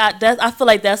 So that I feel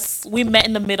like we met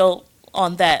in the middle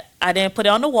on that. I didn't put it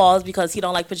on the walls because he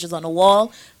don't like pictures on the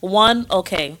wall. One,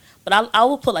 okay. But I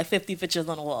will put like 50 pictures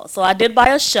on the wall. So I did buy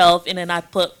a shelf, and then I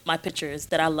put my pictures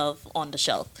that I love on the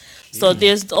shelf. So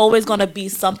there's always going to be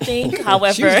something. She was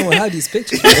However, gonna hide these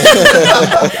pictures.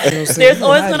 there's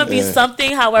always going to be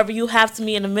something. However, you have to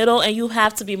be in the middle, and you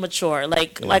have to be mature.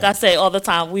 Like I say all the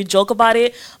time, we joke about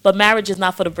it, but marriage is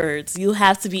not for the birds. You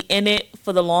have to be in it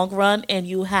for the long run, and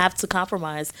you have to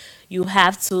compromise. You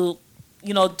have to,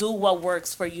 do what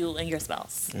works for you and your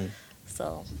spouse.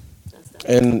 So that's that.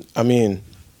 And I mean,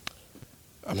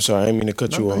 I'm sorry, I didn't mean to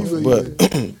cut you No, off, you but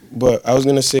good. but I was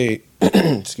gonna say,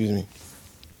 excuse me,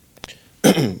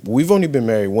 we've only been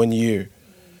married 1 year,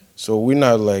 so we're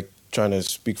not like trying to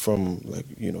speak from like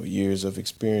years of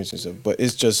experience and stuff, but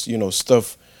it's just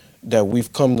stuff that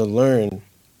we've come to learn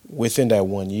within that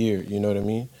 1 year. You know what I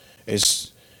mean?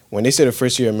 It's when they say the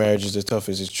first year of marriage is the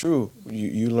toughest. It's true.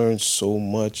 You learn so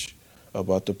much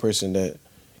about the person that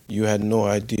you had no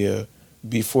idea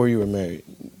before you were married.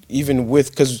 Even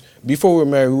with, because before we were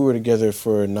married, we were together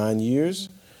for 9 years.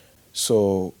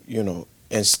 So,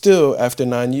 and still after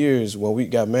 9 years, when we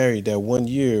got married, that 1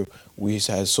 year, we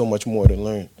had so much more to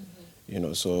learn,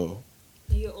 so.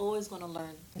 You're always going to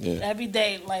learn. Yeah. Every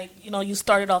day, you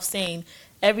started off saying,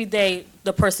 every day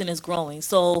the person is growing.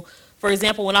 So, for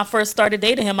example, when I first started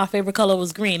dating him, my favorite color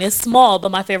was green. It's small, but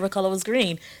my favorite color was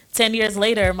green. 10 years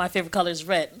later, my favorite color is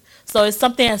red. So it's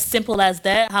something as simple as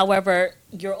that. However,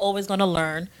 you're always going to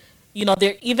learn.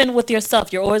 Even with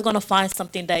yourself, you're always going to find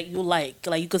something that you like.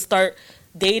 Like, you could start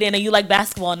dating and you like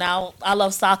basketball. Now, I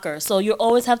love soccer. So you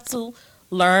always have to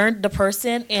learn the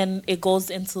person, and it goes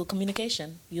into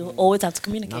communication. You always have to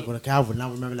communicate. Not going to Calvin.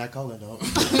 Not remember that color, though.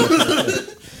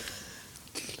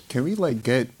 Can we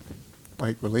get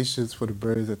relationships for the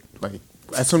birds that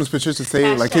as soon as Patricia say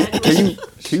it,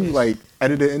 can you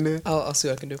edit it in there? I'll see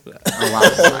what I can do for that. Oh, wow.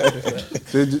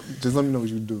 Just let me know what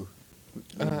you do.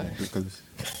 Because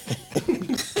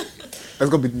that's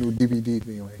gonna be the new DVD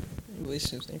thing.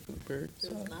 Relationships ain't for the birds.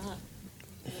 It's not.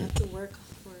 You have to work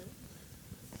for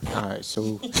it. All right,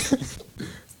 so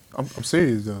I'm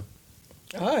serious though.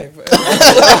 Alright,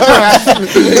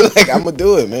 I'm gonna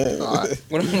do it, man.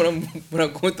 when I'm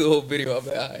going through the whole video, I'll be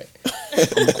alright. I'm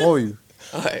gonna call you.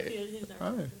 Alright.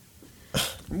 All right.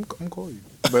 I'm gonna call you.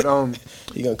 But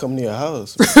He gonna come to your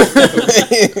house.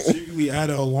 Secretly add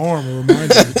an alarm or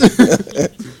reminder.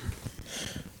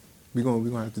 we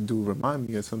gonna have to remind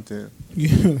me or something.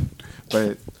 Yeah.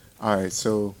 But all right,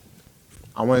 so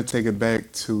I want to take it back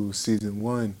to season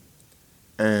 1,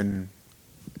 and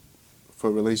for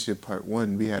relationship part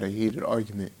 1, we had a heated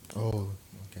argument. Oh,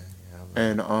 okay.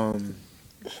 And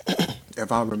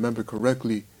if I remember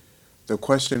correctly, the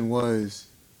question was,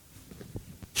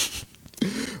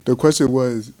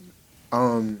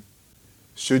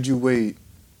 should you wait?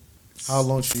 How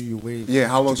long should you wait? Yeah,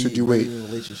 how long should you wait in a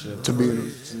relationship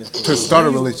to start a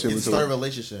relationship with start a someone?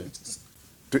 relationship?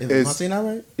 Am I It's, saying that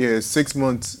right? yeah, 6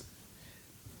 months.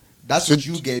 That's what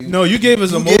you gave. No, you gave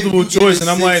us a You gave- multiple you gave choice, us and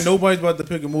I'm 6. like, nobody's about to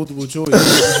pick a multiple choice.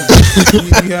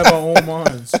 we have our own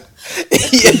minds.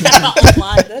 Oh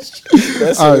my, that's true.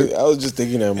 I was just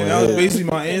thinking that in my And that was head. basically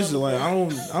my answer. Like, I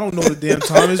don't know the damn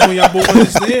time is when y'all both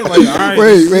understand. Like, all right,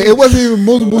 Wait, it wasn't even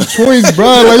multiple choice,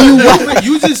 bro.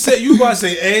 you just said you about to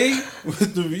say A.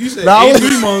 You said Nah, I A was-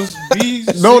 3 months, B.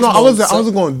 No, 6 I wasn't. months. I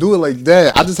wasn't gonna do it like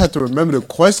that. I just had to remember the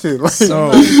question. Like,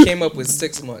 So you came up with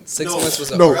 6 months. 6 months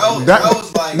was no, That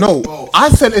was like, no. bro. I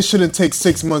said it shouldn't take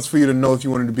 6 months for you to know if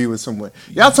you wanted to be with someone.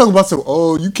 Y'all talk about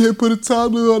you can't put a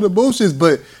time limit on emotions,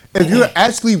 but if you're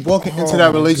actually walking into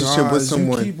that relationship with You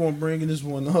someone, keep on bringing this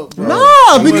one up, bro. nah,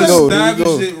 I'm because gonna Here we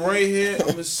go. establish it right here. I'm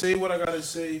gonna say what I gotta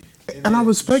say, and I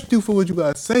respect you for what you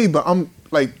gotta say, but I'm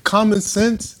like common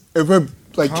sense. If we're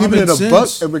keeping Common it a sense.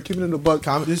 buck, if we're keeping it a buck,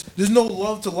 There's no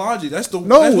love to logic. That's the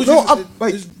No, that's what no, you- I'm,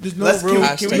 like, there's no Let's real.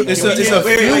 can we- It's can a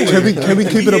we- feeling. can we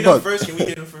keep it a buck? Can we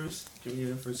get him first? Can we get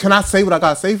him first? Can I say what I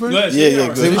gotta say first? Yes, Yeah, yeah,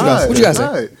 go say ahead. what you got. What you gotta say?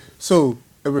 Alright. So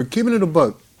if we're keeping it a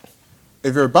buck,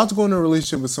 if you're about to go into a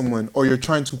relationship with someone or you're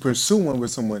trying to pursue one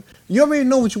with someone, you already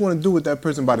know what you want to do with that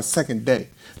person by the second day.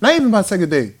 Not even by the second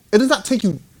day. It does not take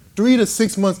you 3 to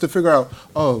 6 months to figure out,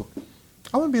 oh,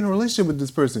 I want to be in a relationship with this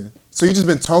person. So you just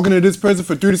been talking to this person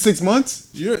for 3 to 6 months?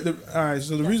 All right.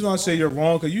 So the reason why I say you're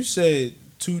wrong, because you said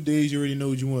 2 days. You already know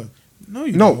what you want. No,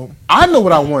 you No, don't. I know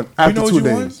what I want after know what 2 you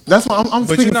days. want? That's why I'm But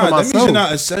speaking you're not. for That means myself. you're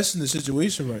not assessing the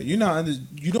situation right. You're not.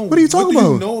 You don't. What are you talking What do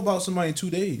you about? know about somebody in 2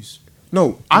 days?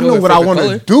 No, I You know know their what I favorite want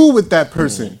color? to do with that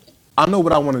person. I know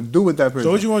what I want to do with that person.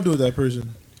 So what you want to do with that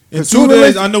person? In Pursue 2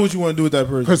 days, rela- I know what you want to do with that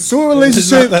person. Pursue a It's not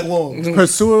relationship. that long.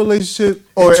 Pursue a relationship,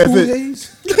 or In if 2 it.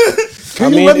 days.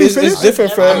 Can you let me finish? It's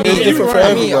different for I mean, it's different for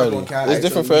I mean, everybody. It's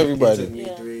different for everybody. Me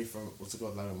Yeah. 3 from what's it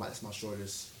called? Like, that's my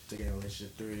shortest to get in a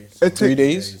relationship. 3. It 3 take-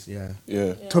 days. Yeah.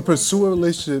 Yeah. To pursue a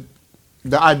relationship,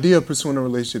 the idea of pursuing a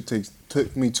relationship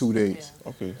took me 2 days.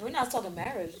 Okay. We're not talking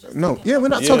marriage. Just No, talking yeah, we're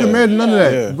not Yeah. talking marriage, none of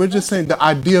that. Yeah. We're just saying the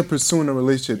idea of pursuing a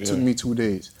relationship took Yeah. me 2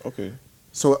 days. Okay.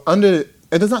 So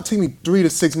it does not take me 3 to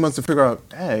 6 months to figure out,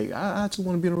 hey, I just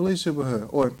want to be in a relationship with her,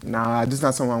 or nah, this is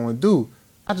not something I want to do.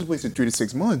 I just wasted 3 to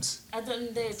 6 months. At the end of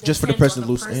the day, it Just for the depends person on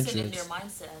to lose person interest. and their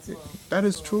mindset as well. That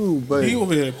is true, but He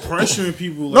over there pressuring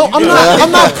people. no, Like, I'm not.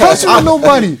 I'm not pressuring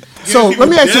nobody. So let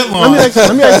me ask you.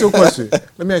 Let me ask you a question.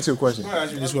 Let me ask you a question.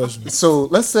 Ask me this question. So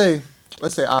let's say,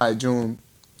 all right, June,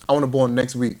 I want to born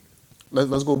next week.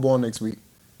 Let's go born next week.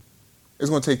 It's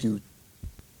gonna take you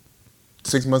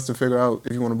 6 months to figure out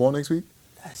if you want to born next week.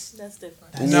 That's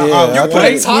different. Now, Yeah, I I get thought-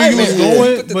 where you Time was in.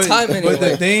 going, Put the but, time in but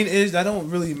the it. thing is, that don't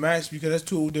really match because that's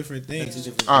two different things.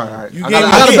 All right. You I gave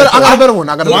got, me- I got a better one.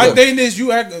 I got a My better one. thing is,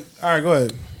 you act. All right, go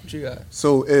ahead. What you got?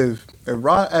 So if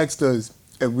Rod asked us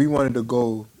if we wanted to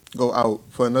go out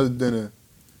for another dinner,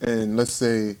 and let's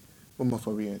say what month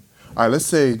are we in? All right, let's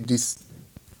say these.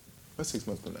 What's 6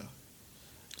 months from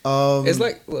now? It's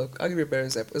like, look, I'll give you a better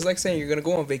example. It's like saying you're gonna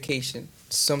go on vacation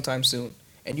sometime soon,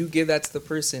 and you give that to the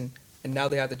person, and now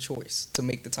they have the choice to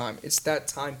make the time. It's that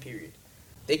time period.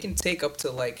 They can take up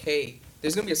to like, hey,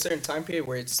 there's gonna be a certain time period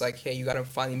where it's like, hey, you gotta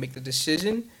finally make the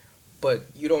decision, but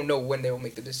you don't know when they will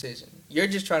make the decision. You're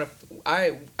just trying to.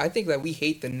 I think that we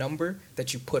hate the number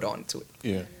that you put onto it.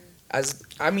 Yeah. I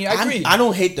agree. I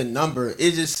don't hate the number.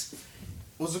 It just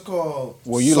what's it called?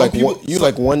 Well, you Some like people- you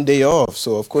like 1 day off,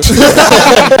 so of course.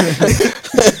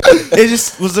 It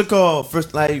just what's it called?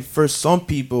 For some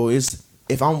people, it's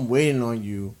if I'm waiting on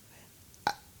you,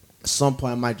 at some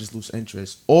point I might just lose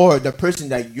interest, or the person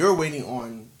that you're waiting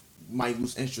on might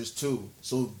lose interest too.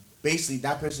 So basically,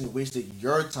 that person wasted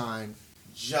your time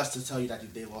just to tell you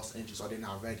that they lost interest or they're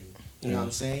not ready. You know what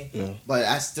I'm saying? Yeah. But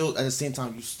at the same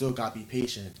time, you still gotta be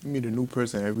patient. You meet a new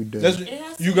person every day.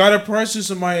 You gotta pressure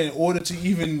somebody in order to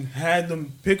even have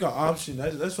them pick an option.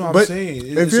 That's what I'm But saying.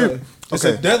 if It's, you're- it's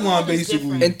a okay. deadline, It's basically.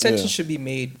 different. Intention Yeah. should be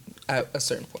made at a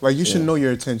certain point. Like you should know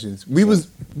your intentions. We was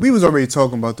already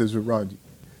talking about this with Rodney.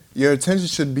 Your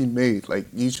intentions should be made. Like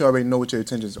you should already know what your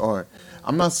intentions are.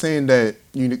 I'm not saying that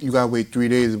you gotta wait 3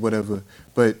 days or whatever,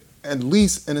 but at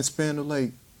least in a span of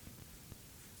like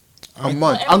a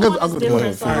month. I'll give Everyone is a different,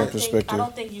 month. so I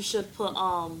don't think you should put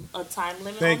a time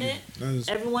limit Thank on you. it. That is-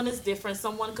 Everyone is different.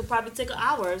 Someone could probably take an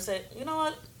hour and say, you know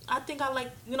what, I think I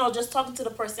like, just talking to the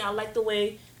person, I like the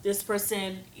way this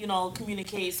person,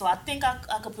 communicates. So I think I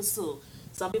could pursue.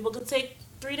 Some people could take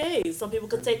 3 days. Some people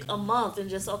could take a month and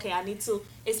just, okay, I need to,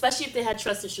 especially if they had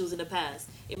trust issues in the past.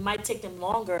 It might take them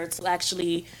longer to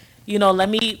actually, let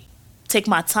me take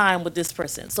my time with this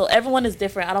person. So everyone is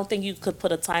different. I don't think you could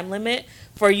put a time limit.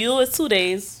 For you, it's 2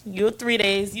 days. You, 3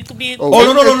 days. You could be. Oh,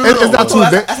 Oh no! It's not too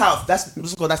big.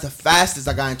 That's the fastest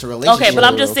I got into a relationship. Okay, but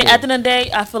I'm just saying, okay. at the end of the day,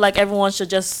 I feel like everyone should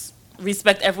just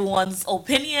respect everyone's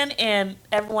opinion, and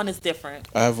everyone is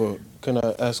different. Can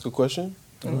I ask a question?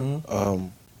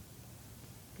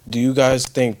 Do you guys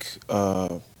think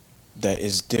that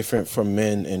is different from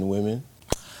men and women,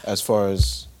 as far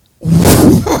as?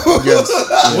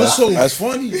 What's so That's-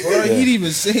 funny, bro? Yeah. He didn't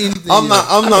even say anything. I'm not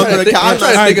I'm gonna. trying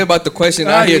to think about the question.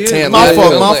 I hear yeah. Tam. My I-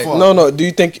 fault, I'm my like, fault. No. Do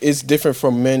you think it's different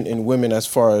from men and women as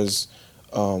far as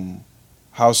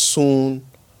how soon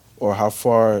or how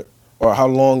far or how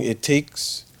long it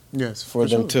takes Yes, for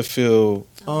them to feel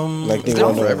like they I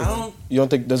want don't- to? I don't- You don't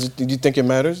think? Do you think it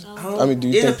matters? I mean, do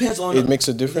you it think depends on it makes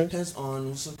a difference? It depends on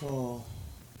what's it called,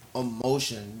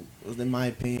 emotion, in my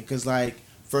opinion. Because like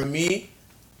for me,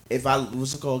 if I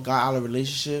got out of a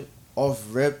relationship off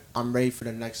rip, I'm ready for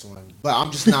the next one. But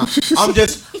I'm just not. I'm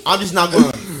just not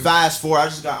gonna fast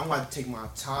forward. I'm gonna take my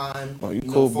time. Oh, you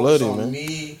know, cold-blooded, focus on man.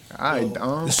 Me, I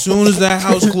As soon as that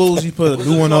house closed, he put a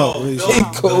new one up.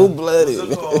 Cold-blooded.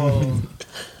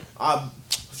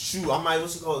 I might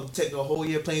take a whole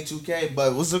year playing 2K,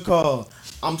 but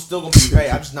I'm still gonna be ready.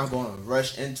 I'm just not gonna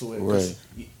rush into it. 'Cause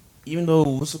even though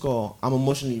I'm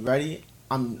emotionally ready.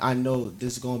 I know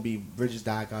this is gonna be bridges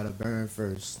that I gotta burn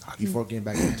first before getting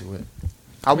back into it.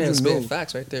 How would Man, you spitting know?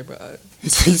 facts right there, bro.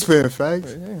 He's spitting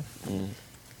facts.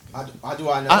 How do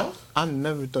I know? I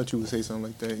never thought you would say something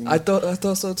like that. You know? I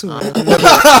thought so too. Man.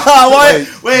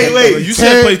 Wait. You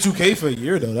said play 2K for a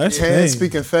year though. That's the Tan thing.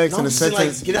 speaking facts No, in I'm a just saying,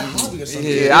 sentence. like, get a hobby or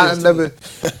something. Yeah, I never.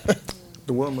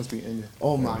 The world must be in you.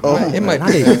 Oh my Oh, god. it might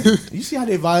How be. you see how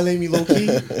they violate me low key?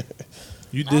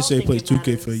 You I did don't say think play it 2K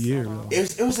matters. for a year though.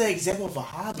 It was an example of a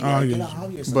hobby. Oh, I Like, get get a you.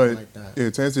 hobby or something But like that. yeah,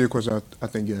 to answer your question, I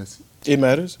think yes. It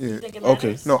matters. Yeah. Think it Okay.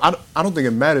 matters? No, I don't think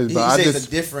it matters, He but I says just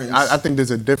the difference. I think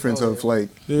there's a difference of like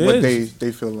There what is.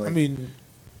 they feel like. I mean,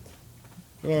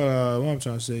 what I'm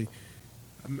trying to say,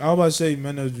 I was about to say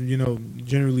men are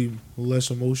generally less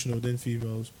emotional than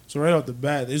females. So right off the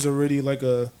bat, there's already like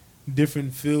a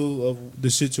different feel of the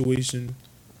situation.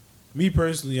 Me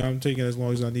personally, I'm taking as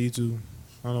long as I need to.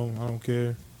 I don't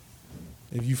care.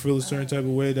 If you feel a certain type of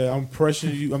way that I'm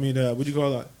pressuring you, what do you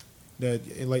call that?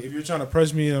 That like if you're trying to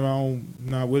press me and I'm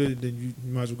not with it, then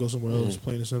you might as well go somewhere else.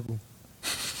 Plain and simple.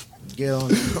 Get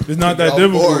on. It's not that Get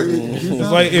on board. difficult.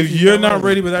 It's like if you're not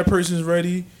ready, but that person's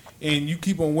ready, and you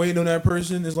keep on waiting on that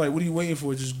person, it's like, what are you waiting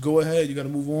for? Just go ahead. You got to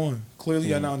move on. Clearly,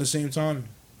 you're not on the same time.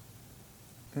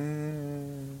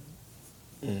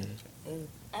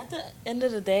 At the end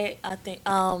of the day, I think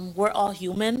we're all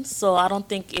human, so I don't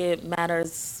think it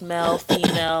matters male,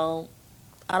 female.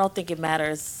 I don't think it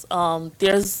matters.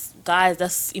 There's guys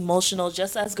that's emotional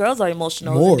just as girls are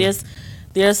emotional. More. And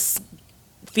there's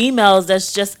females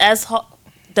that's just as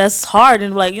that's hard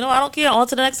and like, I don't care, on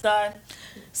to the next guy.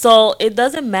 So it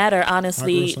doesn't matter,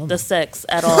 honestly, the sex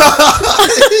at all.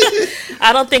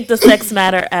 I don't think the sex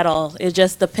matter at all. It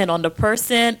just depends on the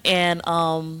person and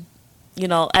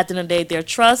at the end of the day, their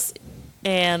trust,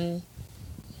 and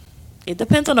it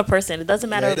depends on the person. It doesn't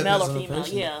matter Yeah, it if male or depends on the female.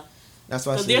 person. Yeah. That's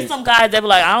why I So say there's some guys that be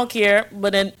like, I don't care,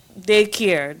 but then they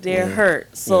care. They're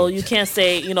hurt. So you can't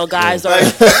say, guys are. You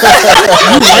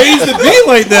raised to be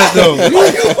like that though.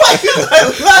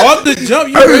 Off the jump,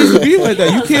 you raised to be like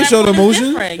that. You can't show the emotion.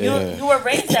 You were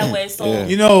raised that way, so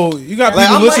You know, you got Like,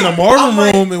 people I'm listen like- to Marvin I'm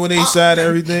like- Room and when they sad and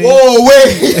everything. Whoa,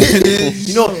 wait. And then,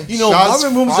 you know, Shots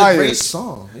Marvin Room is a fired. great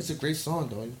song. It's a great song,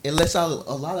 though. It lets out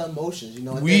a lot of emotions,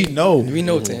 and we then- know. We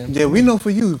know, Tam. Yeah, we know for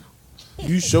you.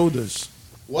 You showed us.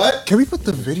 What? Can we put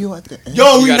the video at the end?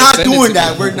 Yo, You we're gotta not send it doing to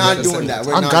that. me. We're You not gotta doing send that. it.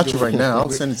 We're I not got doing you right that. now. I'll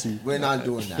We're- send it to you. We're not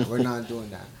doing that. We're not doing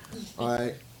that. All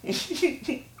right.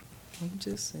 I'm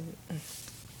just saying.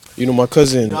 My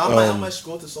cousin. You know, I might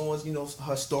scroll to someone's,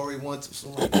 her story once. So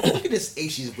I'm like, look at this ape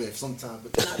she's with sometimes.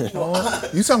 But then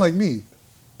You sound like me.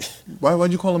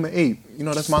 Why'd you call him an ape?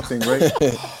 That's my thing, right?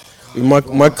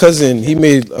 my cousin, he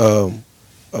made a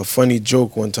funny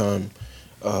joke one time.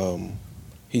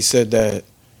 He said that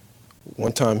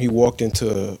one time he walked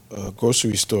into a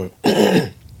grocery store,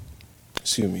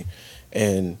 excuse me,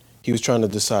 and he was trying to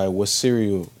decide what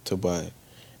cereal to buy,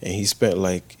 and he spent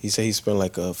like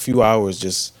a few hours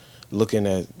just looking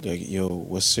at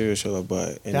what cereal should I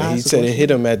buy, and then he said it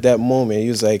hit him at that moment. He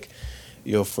was like,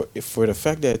 for the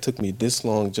fact that it took me this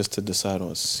long just to decide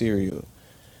on cereal,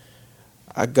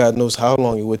 God knows how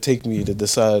long it would take me to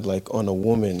decide like on a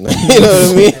woman. You know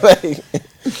what I mean? Like,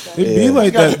 It be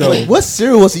like that though. Like, what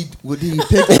cereal would he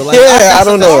pick? Like, I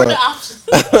don't know.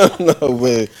 I don't know,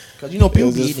 but Because people It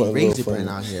was be just eating fun, Raisin real Bran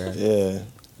fun. out here. yeah.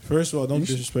 First of all, don't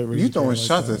disrespect You Raisin throwing Bran like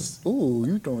shots that. at. Ooh,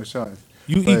 you throwing shots.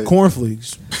 You But- eat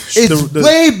cornflakes. It's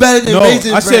way better than No,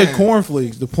 Raisin I said Bran.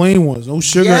 cornflakes, the plain ones, no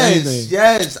sugar or anything.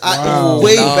 Yes, Wow. it's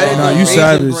way No, better Nah, than you Raisin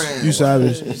savage. Bran. You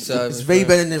savage. So, It's way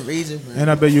better than Raisin Bran.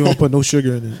 And I bet you don't put no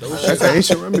sugar in it. That's a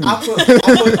Haitian remedy.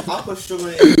 I put sugar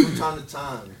in it from time to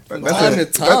time.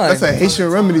 That's a Haitian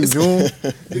remedy, June.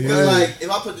 Because like if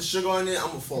I put the sugar in it, I'm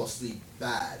gonna fall asleep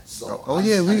bad. So Oh, I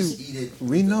yeah, I just eat it. we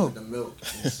with know. the milk.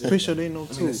 and the cereal. Pretty sure they know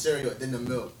I mean too. the cereal, then the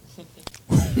milk.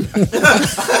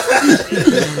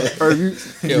 Or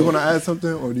you want to add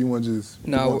something, or do you want to just? move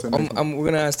no, on to the next one? we're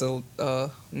gonna ask the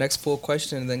next full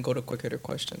question and then go to quick hitter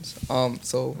questions.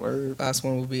 So last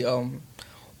one will be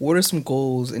what are some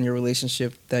goals in your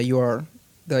relationship that you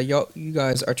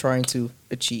guys are trying to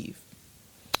achieve?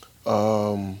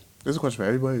 This is a question for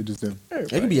everybody, or just them? It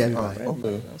can be everybody. Okay. You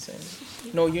know what I'm saying?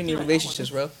 No, you're in your relationships,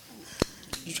 bro. What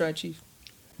you try to achieve?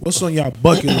 What's on your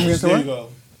bucket list? There you go.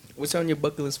 What's on your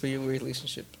bucket list for your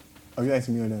relationship? Oh, you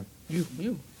asking me or them?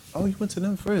 You. Oh, you went to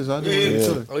them first. I Yeah. didn't make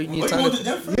sure. Oh, you need time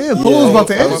to. Yeah, Paul was about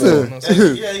to Yeah.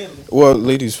 answer. Yeah. Well,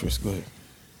 ladies first. Go ahead.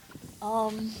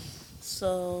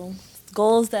 So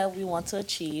goals that we want to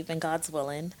achieve, and God's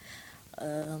willing.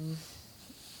 In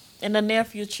the near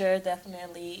future,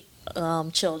 definitely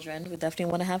children. We definitely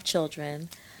want to have children.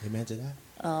 Amen to that.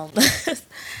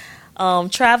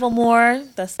 Travel more.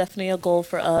 That's definitely a goal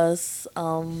for us.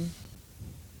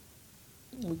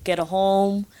 Get a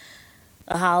home,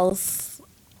 a house,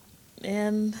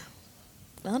 and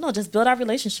I don't know, just build our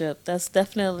relationship. That's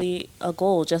definitely a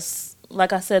goal. Just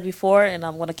like I said before, and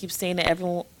I'm gonna keep saying it.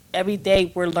 Every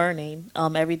day we're learning.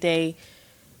 Every day,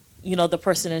 the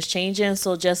person is changing.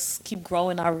 So just keep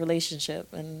growing our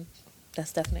relationship, and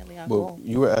that's definitely our But goal.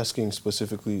 you were asking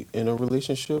specifically in a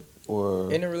relationship,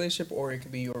 or In a relationship, or it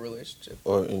could be your relationship.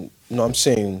 no? I'm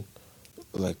saying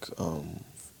like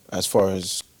as far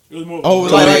as Oh,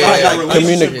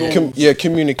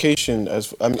 communication.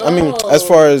 As I mean, as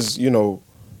far as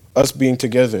us being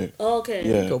together. Okay.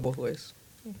 Yeah. Go both ways.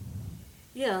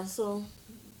 Yeah. So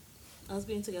us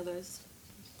being together is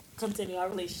continue our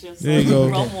relationship. So There you go.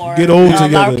 grow more. Get old Our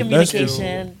together. That's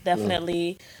communication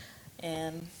definitely,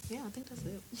 and yeah, I think that's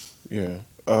it. Yeah.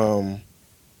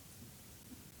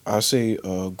 I'll say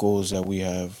goals that we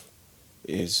have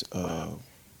is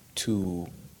to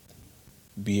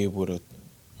be able to,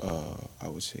 I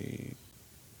would say,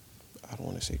 I don't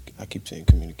want to say, I keep saying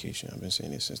communication. I've been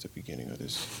saying it since the beginning of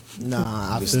this.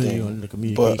 Nah, I This feel thing. you on the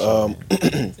communication. But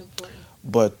It's important.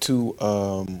 but to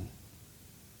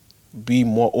be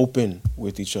more open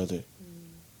with each other.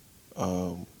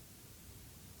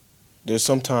 There's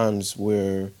sometimes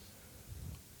where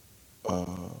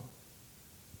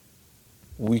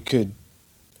we could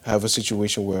have a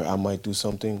situation where I might do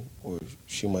something or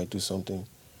she might do something,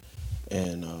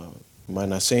 and might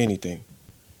not say anything,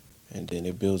 and then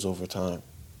it builds over time,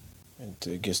 and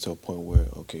it gets to a point where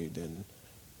okay, then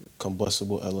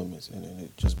combustible elements, and then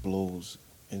it just blows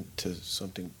into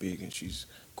something big, and she's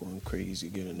going crazy,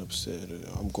 getting upset, or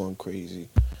I'm going crazy,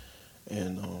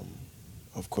 and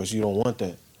of course you don't want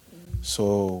that.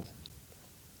 So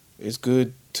it's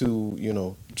good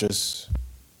to just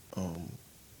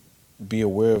be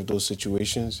aware of those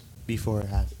situations Before it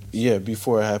happens. yeah,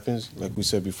 before it happens, like we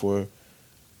said before.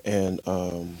 And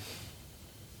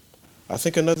I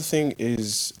think another thing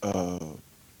is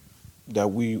that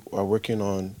we are working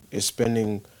on is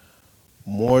spending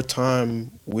more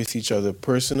time with each other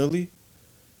personally,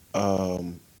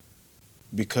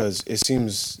 because it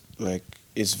seems like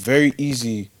it's very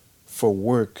easy for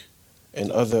work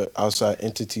and other outside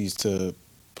entities to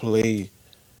play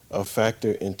a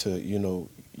factor into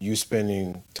you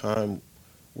spending time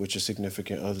with your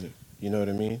significant other. You know what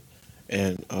I mean?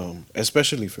 And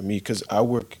especially for me, because I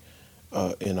work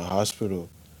in a hospital,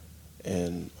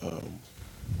 and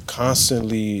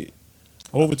constantly,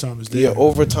 Overtime is there. yeah,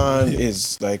 overtime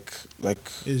is like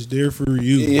It's there for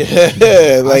you.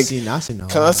 yeah, like I seen that.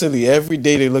 constantly every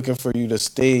day they're looking for you to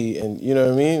stay, and you know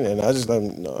what I mean. And I just like,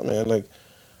 no man, like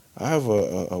I have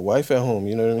a wife at home.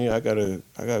 You know what I mean? I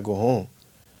gotta go home.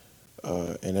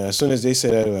 And as soon as they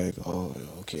say that, like, oh,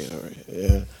 okay, all right,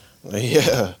 yeah, like,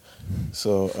 yeah.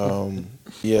 So,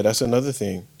 yeah, that's another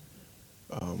thing.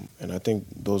 And I think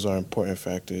those are important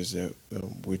factors that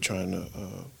we're trying to,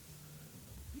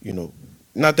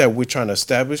 not that we're trying to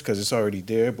establish because it's already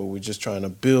there, but we're just trying to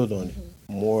build on it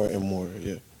more and more.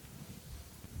 Yeah.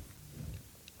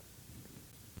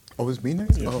 Oh, it's me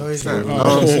next? Yeah. Oh, it's sorry. not.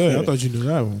 I thought you knew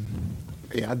that one.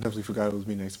 Yeah, I definitely forgot it was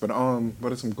me next. But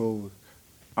what are some goals?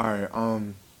 All right.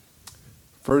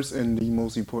 First and the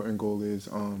most important goal is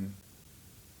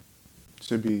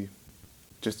should be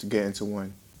just to get into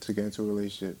a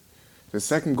relationship. The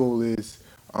second goal is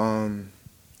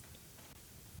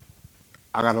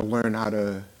I gotta learn how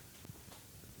to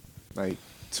like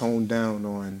tone down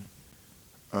on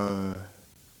I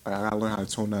gotta learn how to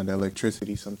tone down the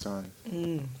electricity sometimes.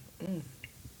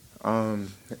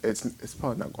 It's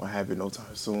probably not gonna happen no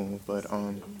time soon, but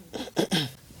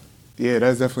yeah,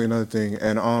 that's definitely another thing.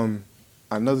 And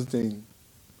another thing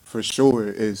for sure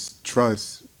is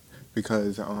trust,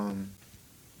 because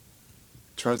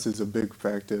trust is a big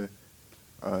factor.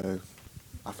 I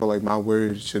feel like my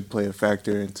word should play a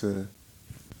factor into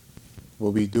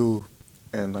what we do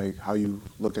and like how you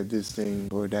look at this thing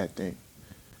or that thing.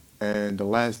 And the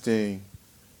last thing,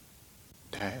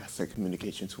 dang, I said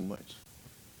communication too much.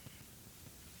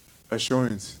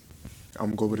 Assurance. I'm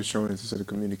gonna go with assurance instead of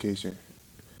communication.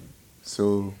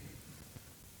 So,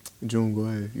 June, go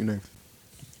ahead. You next.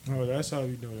 Oh, that's how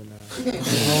you know it now.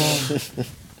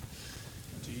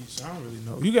 Jeez, I don't really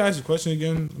know. You guys, the question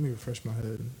again? Let me refresh my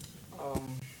head.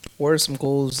 What are some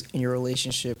goals in your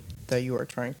relationship that you are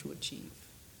trying to achieve?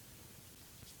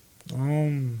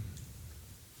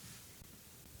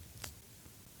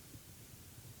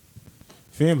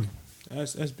 Family.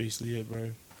 That's basically it,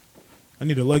 bro. I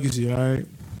need a legacy, all right?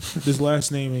 This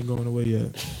last name ain't going away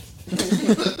yet.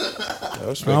 I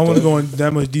respect I don't want that. to go into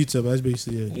that much detail, but that's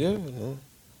basically it. Yeah, no,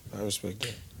 I respect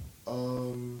that.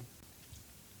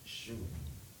 Shoot.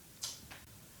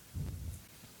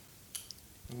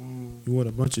 You want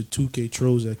a bunch of 2K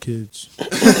trolls at kids.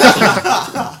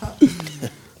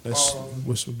 That's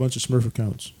with a bunch of Smurf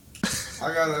accounts.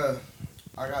 I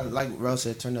gotta, like Rel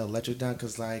said, turn the electric down,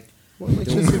 cause like, yo, You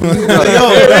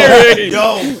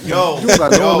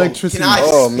got no electricity. Can I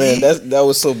Oh speak? man, that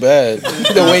was so bad.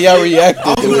 The way y'all reacted.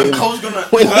 I was gonna,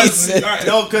 when he said,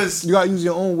 no, cause You gotta use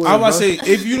your own words. I was about bro. to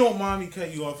say, if you don't mind me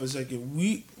cutting you off a second,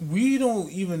 we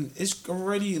don't even. It's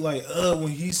already like when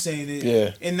he's saying it,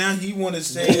 Yeah. and now he want to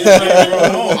say it. Like,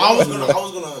 bro, no, I was gonna,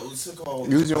 what's it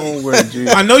called? Use your own words, G.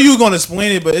 I know you were gonna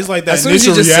explain it, but it's like that As soon as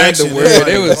you initial just reaction. said the word,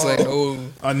 it was like, oh.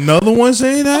 Another one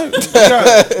saying that.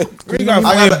 We got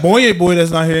flamboyant boy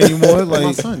that's not here anymore. My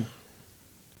Like, son.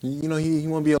 You know, he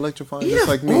want to be electrifying just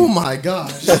like me. Oh my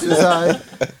gosh. It's all right.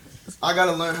 I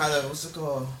gotta learn how to, what's it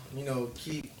called?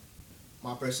 Keep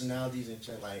my personalities in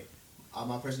check. Like,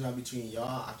 my personality between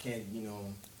y'all, I can't,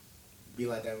 be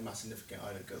like that with my significant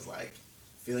other, cause like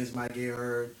feelings might get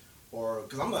hurt, or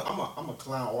cause I'm a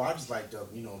clown, or I just like to,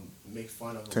 make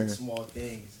fun of Turn. small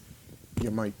things.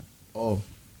 Your mic. Oh.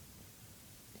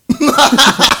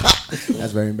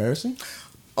 That's very embarrassing.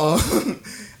 Yeah,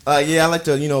 I like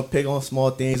to, pick on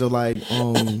small things, or like,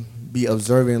 be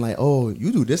observant, like, oh,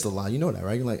 you do this a lot, you know that,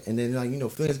 right? Like, and then, like,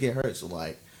 feelings get hurt, so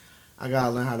like, I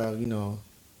gotta learn how to,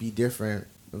 be different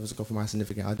Let's go for my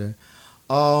significant other.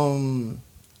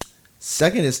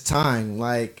 Second is time.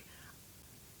 Like,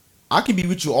 I can be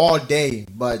with you all day,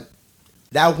 but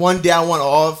that one day I want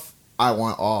off, I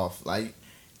want off. Like,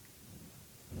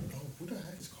 oh, who the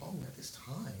heck is calling me at this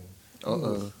time?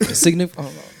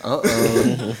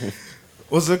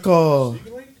 What's it called?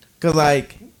 Cause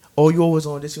like, oh, you always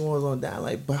on this, you always on that.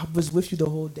 Like, but I was with you the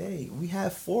whole day. We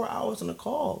had 4 hours on the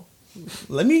call.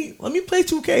 Let me play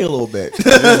 2K a little bit.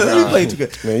 Let me play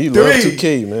 2K. Man, you love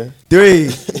 2K, man.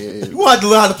 3. You want to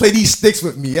learn how to play these sticks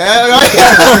with me. You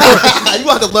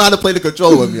want to learn how to play the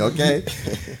controller with me, okay?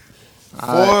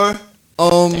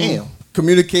 4.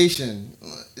 Communication.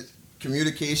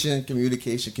 Communication.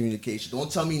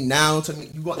 Don't tell me now. Don't tell me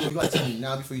you got to tell me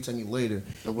now before you tell me later.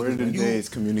 The word of the day is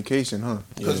communication, huh?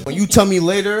 Because when you tell me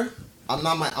later, I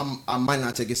might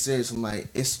not take it serious. I'm like,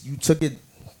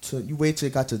 you wait till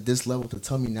it got to this level to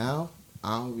tell me now.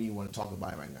 I don't really want to talk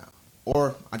about it right now,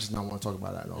 or I just not want to talk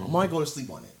about it at all. I might go to sleep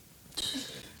on it.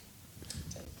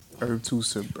 Herb to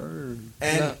suburb.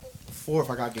 And 4, if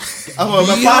I gotta get five.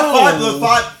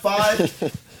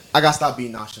 I gotta stop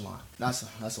being nonchalant. That's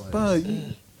what. But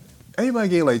anybody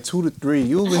get like 2 to 3.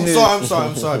 You over here I'm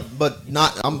sorry, but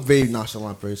I'm a very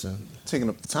nonchalant person. taking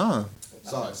up the time.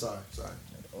 Sorry.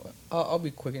 I'll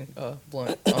be quick and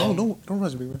blunt. Don't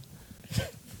rush me, man.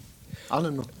 I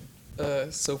don't know.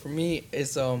 So for me,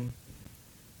 it's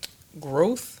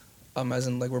growth. As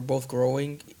in like we're both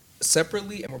growing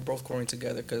separately and we're both growing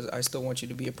together. Because I still want you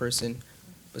to be a person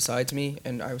besides me,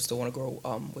 and I still want to grow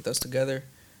with us together.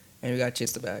 And we gotta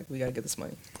chase the bag. We gotta get this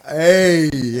money.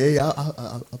 Hey,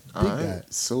 I'll dig that.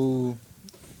 So,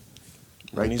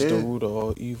 right Money's there. the root of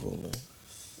all evil, man.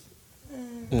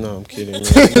 No, I'm kidding. Man.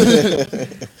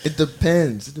 It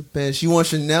depends. She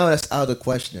wants Chanel. That's out of the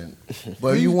question.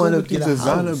 But you want to get a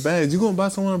designer house. bags. You gonna buy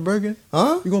someone a Birkin?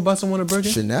 Huh? You gonna buy someone a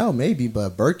Birkin? Chanel maybe,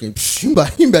 but Birkin. You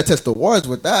better test the waters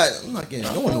with that. I'm not getting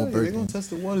no one no They Birkin. gonna test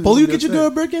the waters. Paul, you get your girl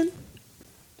a Birkin?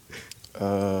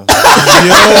 Wow.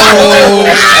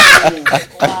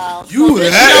 You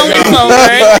Good night,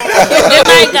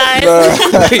 guys.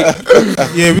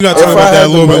 Yeah, we got to talk about that a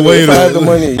little bit If I had later. the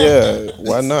money, yeah,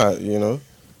 why not? You know,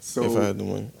 So if I had the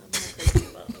money.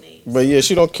 But yeah,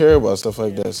 she don't care about stuff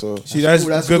like that. So See, that's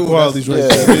That's good cool. qualities right Yeah,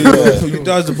 there. yeah. You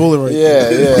dodged the bullet right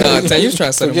there. yeah. Nah, you was trying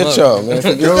to set him Forget up. y'all, man.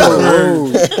 Forget Yo,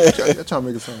 y'all. you're trying to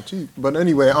make it sound cheap. But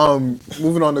anyway,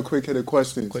 moving on to quick hitter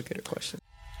questions. Quick hitter question.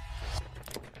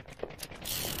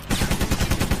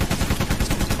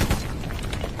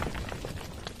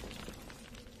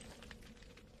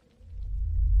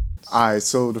 All right,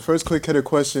 so the first quick hitter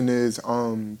question is,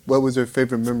 what was your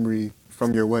favorite memory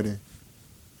from your wedding?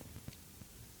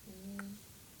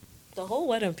 The whole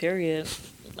wedding period.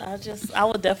 I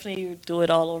would definitely do it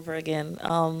all over again.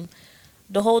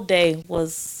 The whole day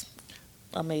was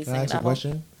amazing. Can I ask I a hope-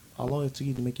 question? How long it took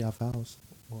you to make your vows?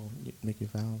 Well, make your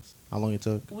vows. How long it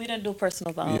took? We didn't do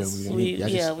personal vows. we didn't. we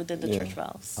Yeah, we did the yeah. church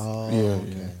vows. Oh, Yeah,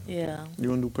 okay. Yeah. You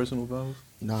want to do personal vows?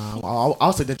 Nah,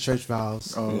 I'll say the church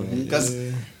vows. Because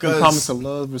You promise to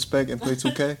love, respect, and play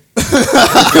 2K?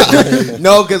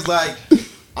 no, because like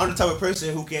I'm the type of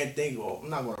person who can't think. Well, I'm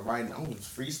not gonna write. I'm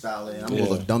just freestyling. I'm gonna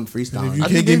look dumb If freestyling. you I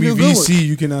can't think give me you good VC,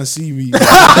 you cannot see me.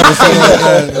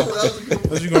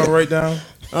 What you gonna write down?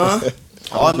 Huh?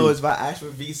 All I know is if I ask for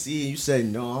VC and you say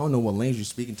no, I don't know what language you're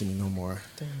speaking to me no more.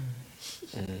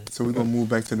 So we're going to move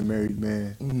back to the married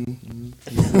man. Mm-hmm.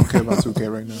 We don't care about 2K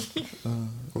right now.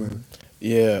 Go ahead.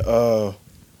 Yeah,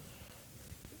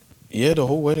 the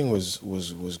whole wedding was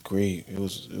great. It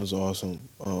was awesome.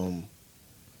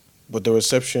 But the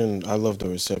reception, I love the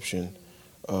reception.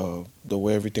 The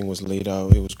way everything was laid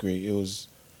out, it was great. It was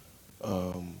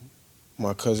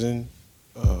my cousin,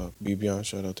 Bibian,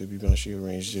 shout out to Bibian, she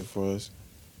arranged it for us.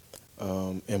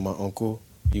 And my uncle,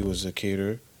 he was a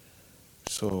caterer.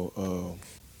 So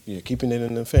yeah, keeping it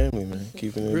in the family, man.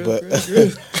 Keeping it, but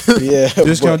yeah,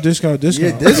 Discount. Yeah, yeah,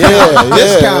 discounts.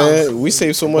 man. We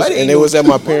saved so much, Wedding and it was at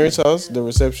my parents' house, the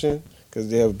reception, because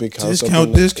they have a big house.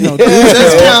 Discount.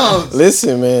 Discounts.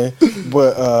 Listen, man,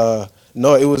 but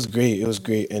no, it was great. It was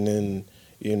great, and then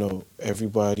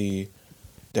everybody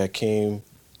that came,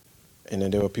 and then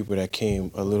there were people that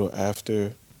came a little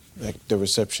after, like the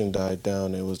reception died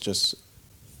down. It was just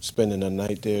spending a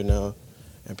night there now.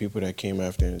 And people that came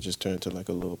after, and it just turned to like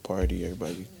a little party.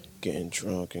 Everybody getting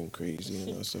drunk and crazy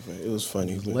and stuff like that. It was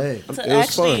funny. But Lit. To it was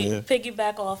actually fun, yeah.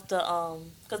 piggyback off the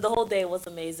because the whole day was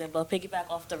amazing, but piggyback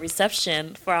off the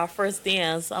reception for our first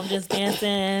dance, I'm just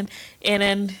dancing, and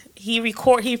then he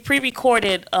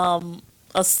pre-recorded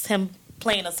us him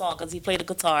playing a song because he played the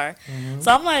guitar. So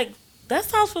I'm like, that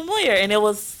sounds familiar, and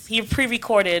he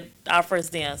pre-recorded our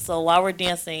first dance. So while we're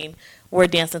dancing, were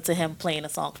dancing to him playing a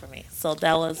song for me. So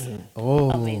that was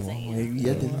amazing.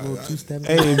 Yeah, the little two-step.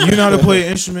 Hey, if you know how to play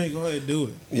an instrument, go ahead and do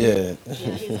it. Yeah. Yeah,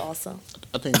 he's awesome.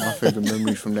 I think my favorite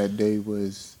memory from that day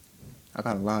was, I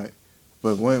got a lot,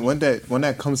 but when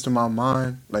that comes to my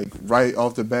mind, like right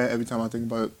off the bat, every time I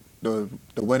think about the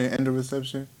wedding and the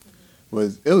reception, it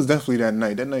was definitely that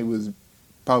night. That night was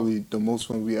probably the most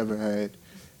fun we ever had,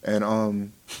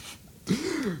 and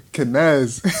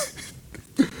Kanaz.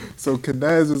 So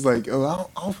Kanaz was like, "Oh,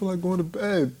 I don't feel like going to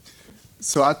bed."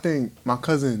 So I think my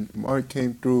cousin Mark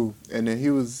came through, and then he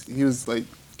was like,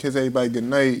 kiss everybody good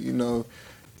night, you know.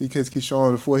 He kissed Keyshawn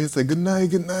on the floor. He said, good night,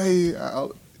 good night.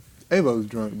 Everybody was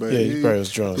drunk, but Yeah, he probably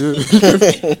was drunk. Kissed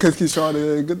Keyshawn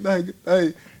and good night, good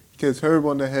night. Kissed Herb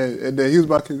on the head, and then he was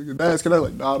about to kiss Kanaz. Kanaz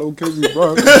like, nah, don't kiss me,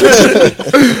 bro.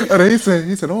 And then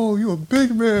he said, oh, you a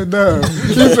big man now.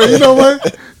 He said, you know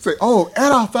what? Say, oh,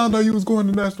 and I found out you was going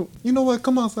to national. You know what?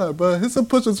 Come outside, bro. Hit some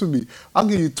push-ups for me. I'll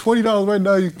give you $20 right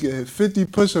now. You can get 50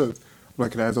 push-ups. I'm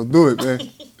like, Kanaz, don't do it, man.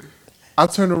 I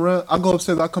turn around. I go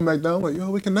upstairs. I come back down. I'm like, yo,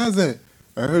 where Kanaz at?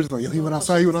 And Herb's like, yo, he went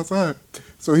outside.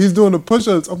 So he's doing the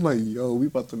push-ups. I'm like, yo, we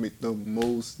about to make the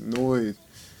most noise.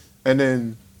 And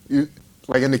then,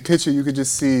 like in the kitchen, you could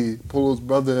just see Polo's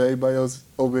brother, everybody else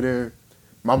over there.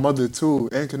 My mother, too,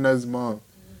 and Kanaz's mom.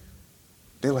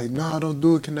 They're like, nah, don't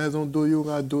do it, Kanaz, don't do it. You don't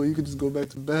gotta do it. You can just go back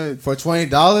to bed. For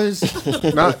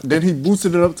 $20? Then he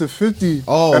boosted it up to 50.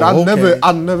 Oh, and okay.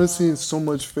 I've never seen so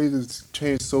much faces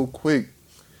change so quick.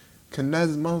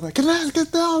 Kanaz's mom was like, Kanaz,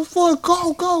 get down, for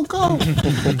go.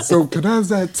 So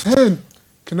Kanaz at 10.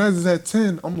 Kanaz is at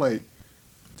 10. I'm like,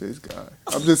 this guy.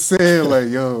 I'm just saying, like,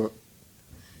 yo,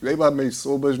 they about to make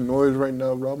so much noise right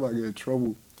now, bro. I'm about to get in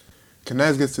trouble.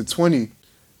 Kanaz gets to 20,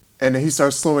 and then he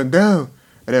starts slowing down.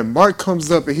 And then Mark comes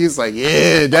up and he's like,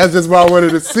 yeah, that's just what I wanted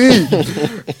to see.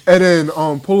 And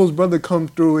then Polo's brother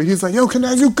comes through and he's like, yo,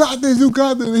 Kanaz, you got this.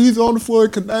 And he's on the floor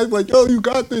and Kanaz like, yo, you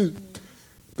got this.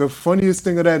 The funniest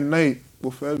thing of that night will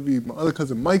forever be my other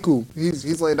cousin Michael.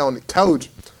 He's laying down on the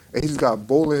couch and he's got a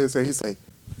bowl in his head. He's like,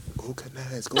 go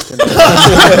Kanaz.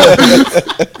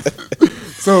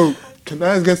 So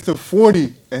Kanaz gets to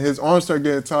 40 and his arms start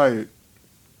getting tired.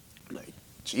 I'm like,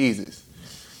 Jesus,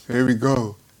 here we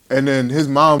go. And then his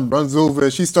mom runs over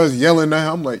and she starts yelling at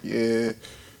him. I'm like, yeah.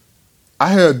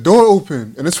 I hear a door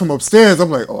open and it's from upstairs. I'm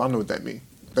like, oh, I know what that means.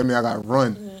 That means I got to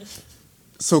run.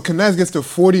 So Kanaz gets to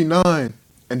 49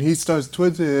 and he starts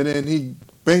twisting and then he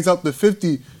bangs out the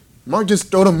 50. Mark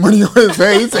just throw the money on his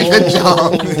head. He said, good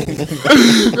job.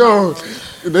 Yo,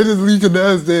 they just leave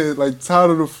Kanaz there, like,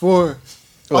 tired on the floor.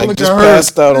 Like, just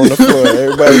passed out on the floor.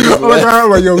 Everybody just I'm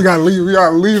like, yo, we got to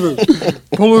leave him.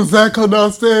 Pulling Zach come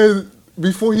downstairs.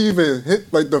 Before he even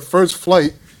hit like the first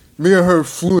flight, me and her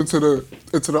flew into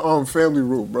the family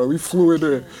room, bro. We flew in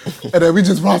there, and then we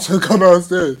just watched her come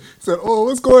downstairs. Said, "Oh,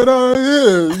 what's going on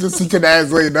here?" You just see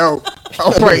Kanaz laying out.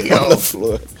 I'm like, yo, on the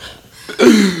floor.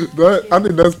 I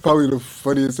think that's probably the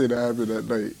funniest thing that happened that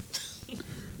night.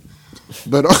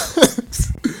 But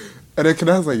and then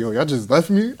Kanaz like, yo, y'all just left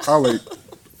me. I like,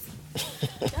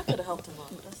 Y'all could have helped him out.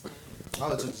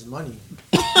 I took his money.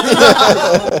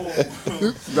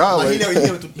 nah, Like, like,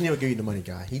 he never gave you the money,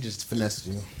 guy. He just finessed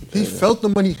you. he felt the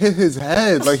money hit his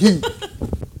head. Like he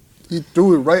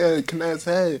threw it right at Kanaz's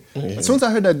head. As soon as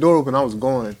I heard that door open, I was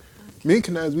going. Me and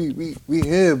Kanaz, we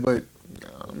here, but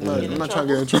I'm not trying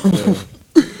to get in trouble.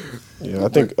 Yeah, I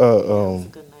think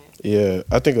Good night. yeah,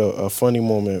 I think a funny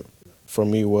moment for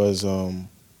me was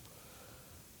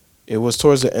it was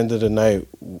towards the end of the night.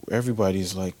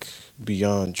 Everybody's like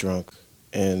beyond drunk,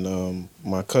 and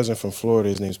my cousin from Florida,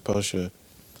 his name's Pelsha.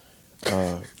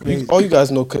 All you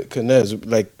guys know Kanez.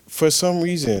 Like for some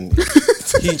reason,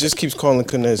 he just keeps calling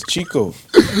Kanez Chico,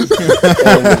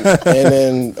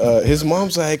 and then his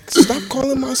mom's like, "Stop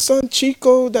calling my son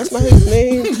Chico. That's not his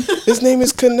name. His name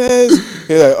is Kanez."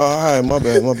 He's like, "Oh, all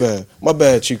right, my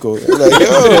bad, Chico." Like,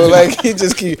 yo, like he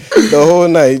just keep the whole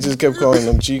night. He just kept calling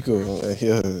him Chico. Like,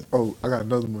 yeah. Oh, I got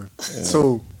another one.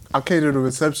 So I came to the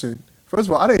reception. First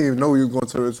of all, I didn't even know we were going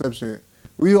to the reception.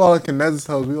 We all at Kanez's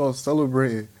house. We all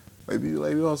celebrating.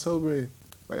 We all celebrating.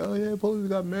 Like, oh yeah, Police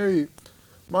got married.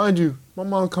 Mind you, my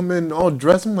mom come in all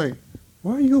dressed. I'm like,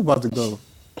 where are you about to go?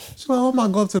 She's like, oh, I'm about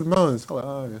to go up to the mountains. I'm like,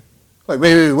 oh yeah. Like,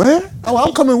 wait, where? Oh,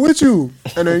 I'm coming with you.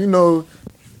 And then,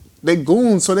 they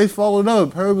goons, so they followed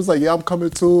up. Herb was like, yeah, I'm coming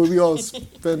too. We all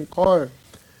spent in the car.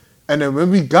 And then when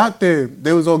we got there,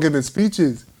 they was all giving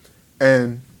speeches.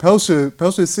 And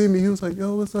Pelsha see me. He was like,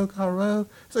 yo, what's up, Kyle?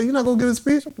 He's like, you not going to give a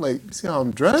speech? I'm like, you see how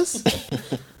I'm dressed?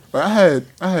 But I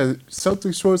had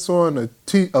Celtic shorts on,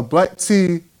 a black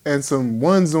tee, and some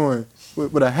ones on.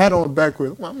 with a hat on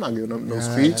backwards. I'm not giving up no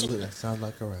speech. That sounds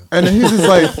like a rap. And then he's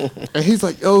just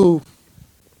like, yo,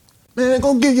 man,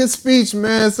 go get your speech,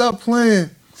 man. Stop playing.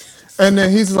 And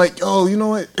then he's like, yo, you know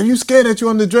what? If you scared that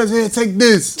you're underdressed, here, take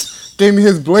this. Gave me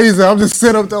his blazer. I'm just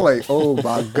sitting up there like, oh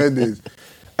my goodness.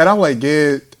 And I'm like,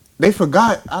 yeah, they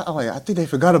forgot. I think they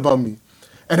forgot about me.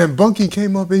 And then Bunky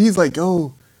came up and he's like,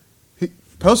 yo,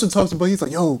 Pelson talks about, he's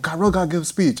like, yo, Kyrell gotta give a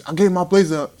speech. I gave my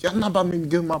blazer up. Y'all not about me to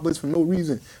give my blazer for no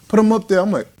reason. Put him up there.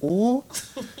 I'm like, oh.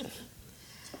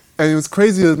 And it was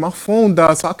crazy as my phone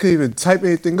died, so I couldn't even type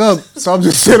anything up. So I'm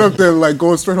just sitting up there like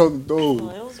going straight out the door. Oh,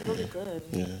 it was really good.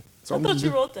 Yeah. So I I'm thought just,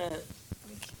 you wrote that.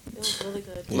 It was really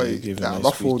good. Yeah, you like, gave a nah, nice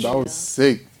my phone speech. died. I was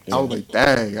sick. Yeah. I was like,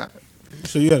 dang.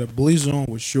 So you had a blazer on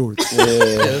with shorts.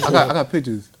 Yeah. I got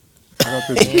pictures. I got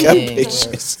pictures. Got Dang.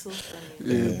 pictures. So funny.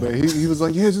 Yeah, but he was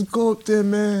like, yeah, just go up there,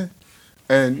 man.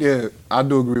 And yeah, I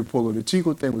do agree with Polo. The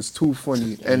Chico thing was too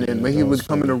funny. And then when he that would was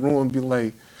come in the funny. room and be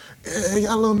like, yeah,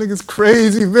 y'all little niggas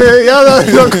crazy, man.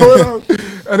 Y'all going on.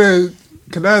 And then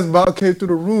Kanaz Bob came through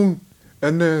the room,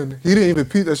 and then he didn't even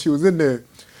peep that she was in there.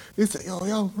 He said, yo,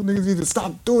 y'all niggas need to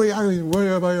stop doing it. Y'all ain't worry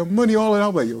about your money, all that.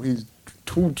 I'm like, yo, he's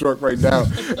too drunk right now.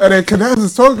 And then Kanaz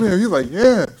is talking to him. He's like,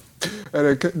 yeah.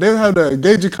 And then they have the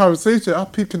engaging conversation. I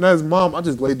peeped Kanaz's mom. I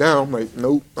just lay down. I'm like,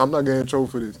 nope, I'm not getting in trouble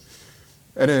for this.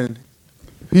 And then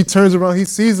he turns around. He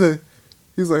sees her.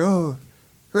 He's like, oh,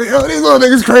 yo, these little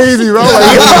niggas crazy, bro. I'm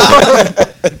like,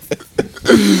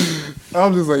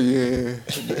 I'm just like,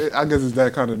 yeah. I guess it's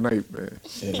that kind of night, man.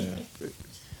 Yeah.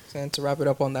 And to wrap it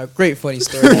up on that great funny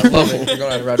story, I love it. We're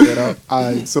gonna have to wrap it up. All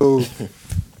right, so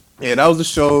yeah, that was the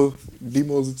show. The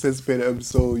most anticipated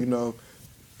episode. You know,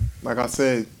 like I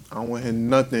said, I don't want to hear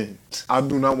nothing. I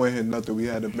do not want to hear nothing. We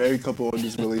had a married couple on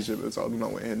this relationship, so I do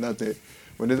not want to hear nothing.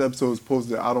 When this episode is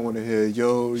posted, I don't want to hear,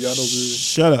 yo, y'all don't really.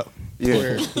 Shut up. Yeah,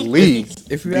 Word. please.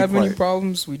 If you be have any quiet.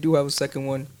 problems, we do have a second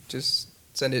one. Just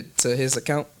send it to his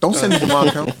account. Don't send it to my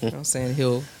account. You know what I'm saying?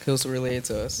 He'll relay it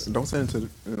to us. Don't send it to the,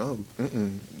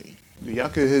 mm-mm. Y'all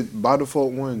could hit by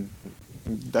default one.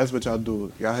 That's what y'all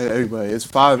do. Y'all hit everybody. It's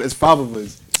five of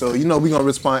us. So you know we gonna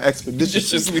respond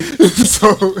expeditiously.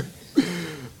 So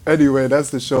anyway,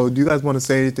 that's the show. Do you guys want to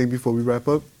say anything before we wrap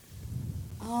up?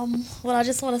 Well, I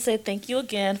just want to say thank you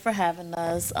again for having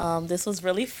us. This was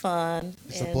really fun.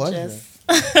 It's a pleasure.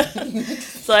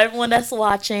 So everyone that's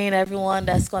watching, everyone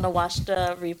that's going to watch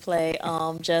the replay,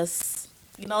 just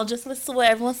listen to what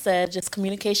everyone said. Just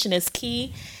communication is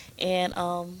key, and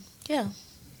yeah.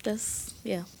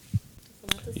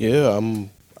 Yeah,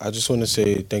 I just want to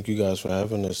say thank you guys for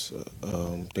having us.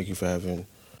 Thank you for having,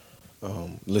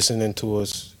 listening to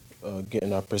us,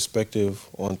 getting our perspective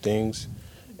on things,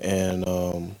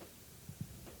 and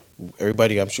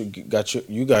everybody, I'm sure, got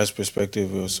you guys'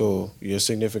 perspective. So your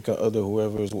significant other,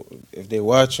 whoever is, if they're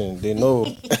watching, they know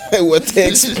what to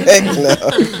expect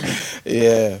now.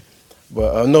 Yeah,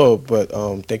 but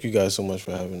thank you guys so much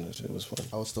for having us. It was fun.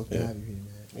 I was stoked to have you here, man.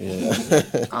 Yeah.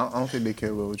 I don't think they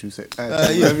care about what you say.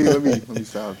 Let me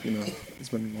stop. You know, it's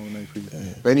been a long night for you.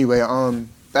 But anyway,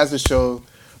 that's the show.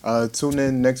 Tune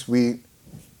in next week.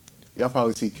 Y'all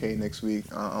probably see K next week.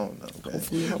 I don't know.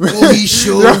 Man. Will he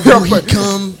show? Will he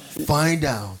come? Find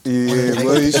out. Yeah,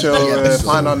 will he show?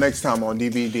 Find out next time on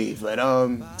DVD. But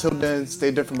till then,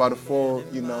 stay different by the fall.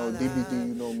 You know, DVD.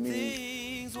 You know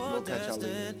me. We'll catch y'all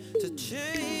later. To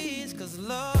change, 'cause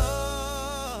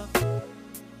love,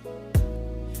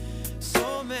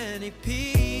 so many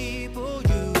people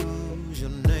use your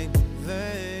name in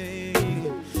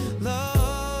vain.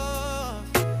 Love,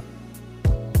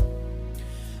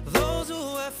 those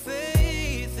who have faith.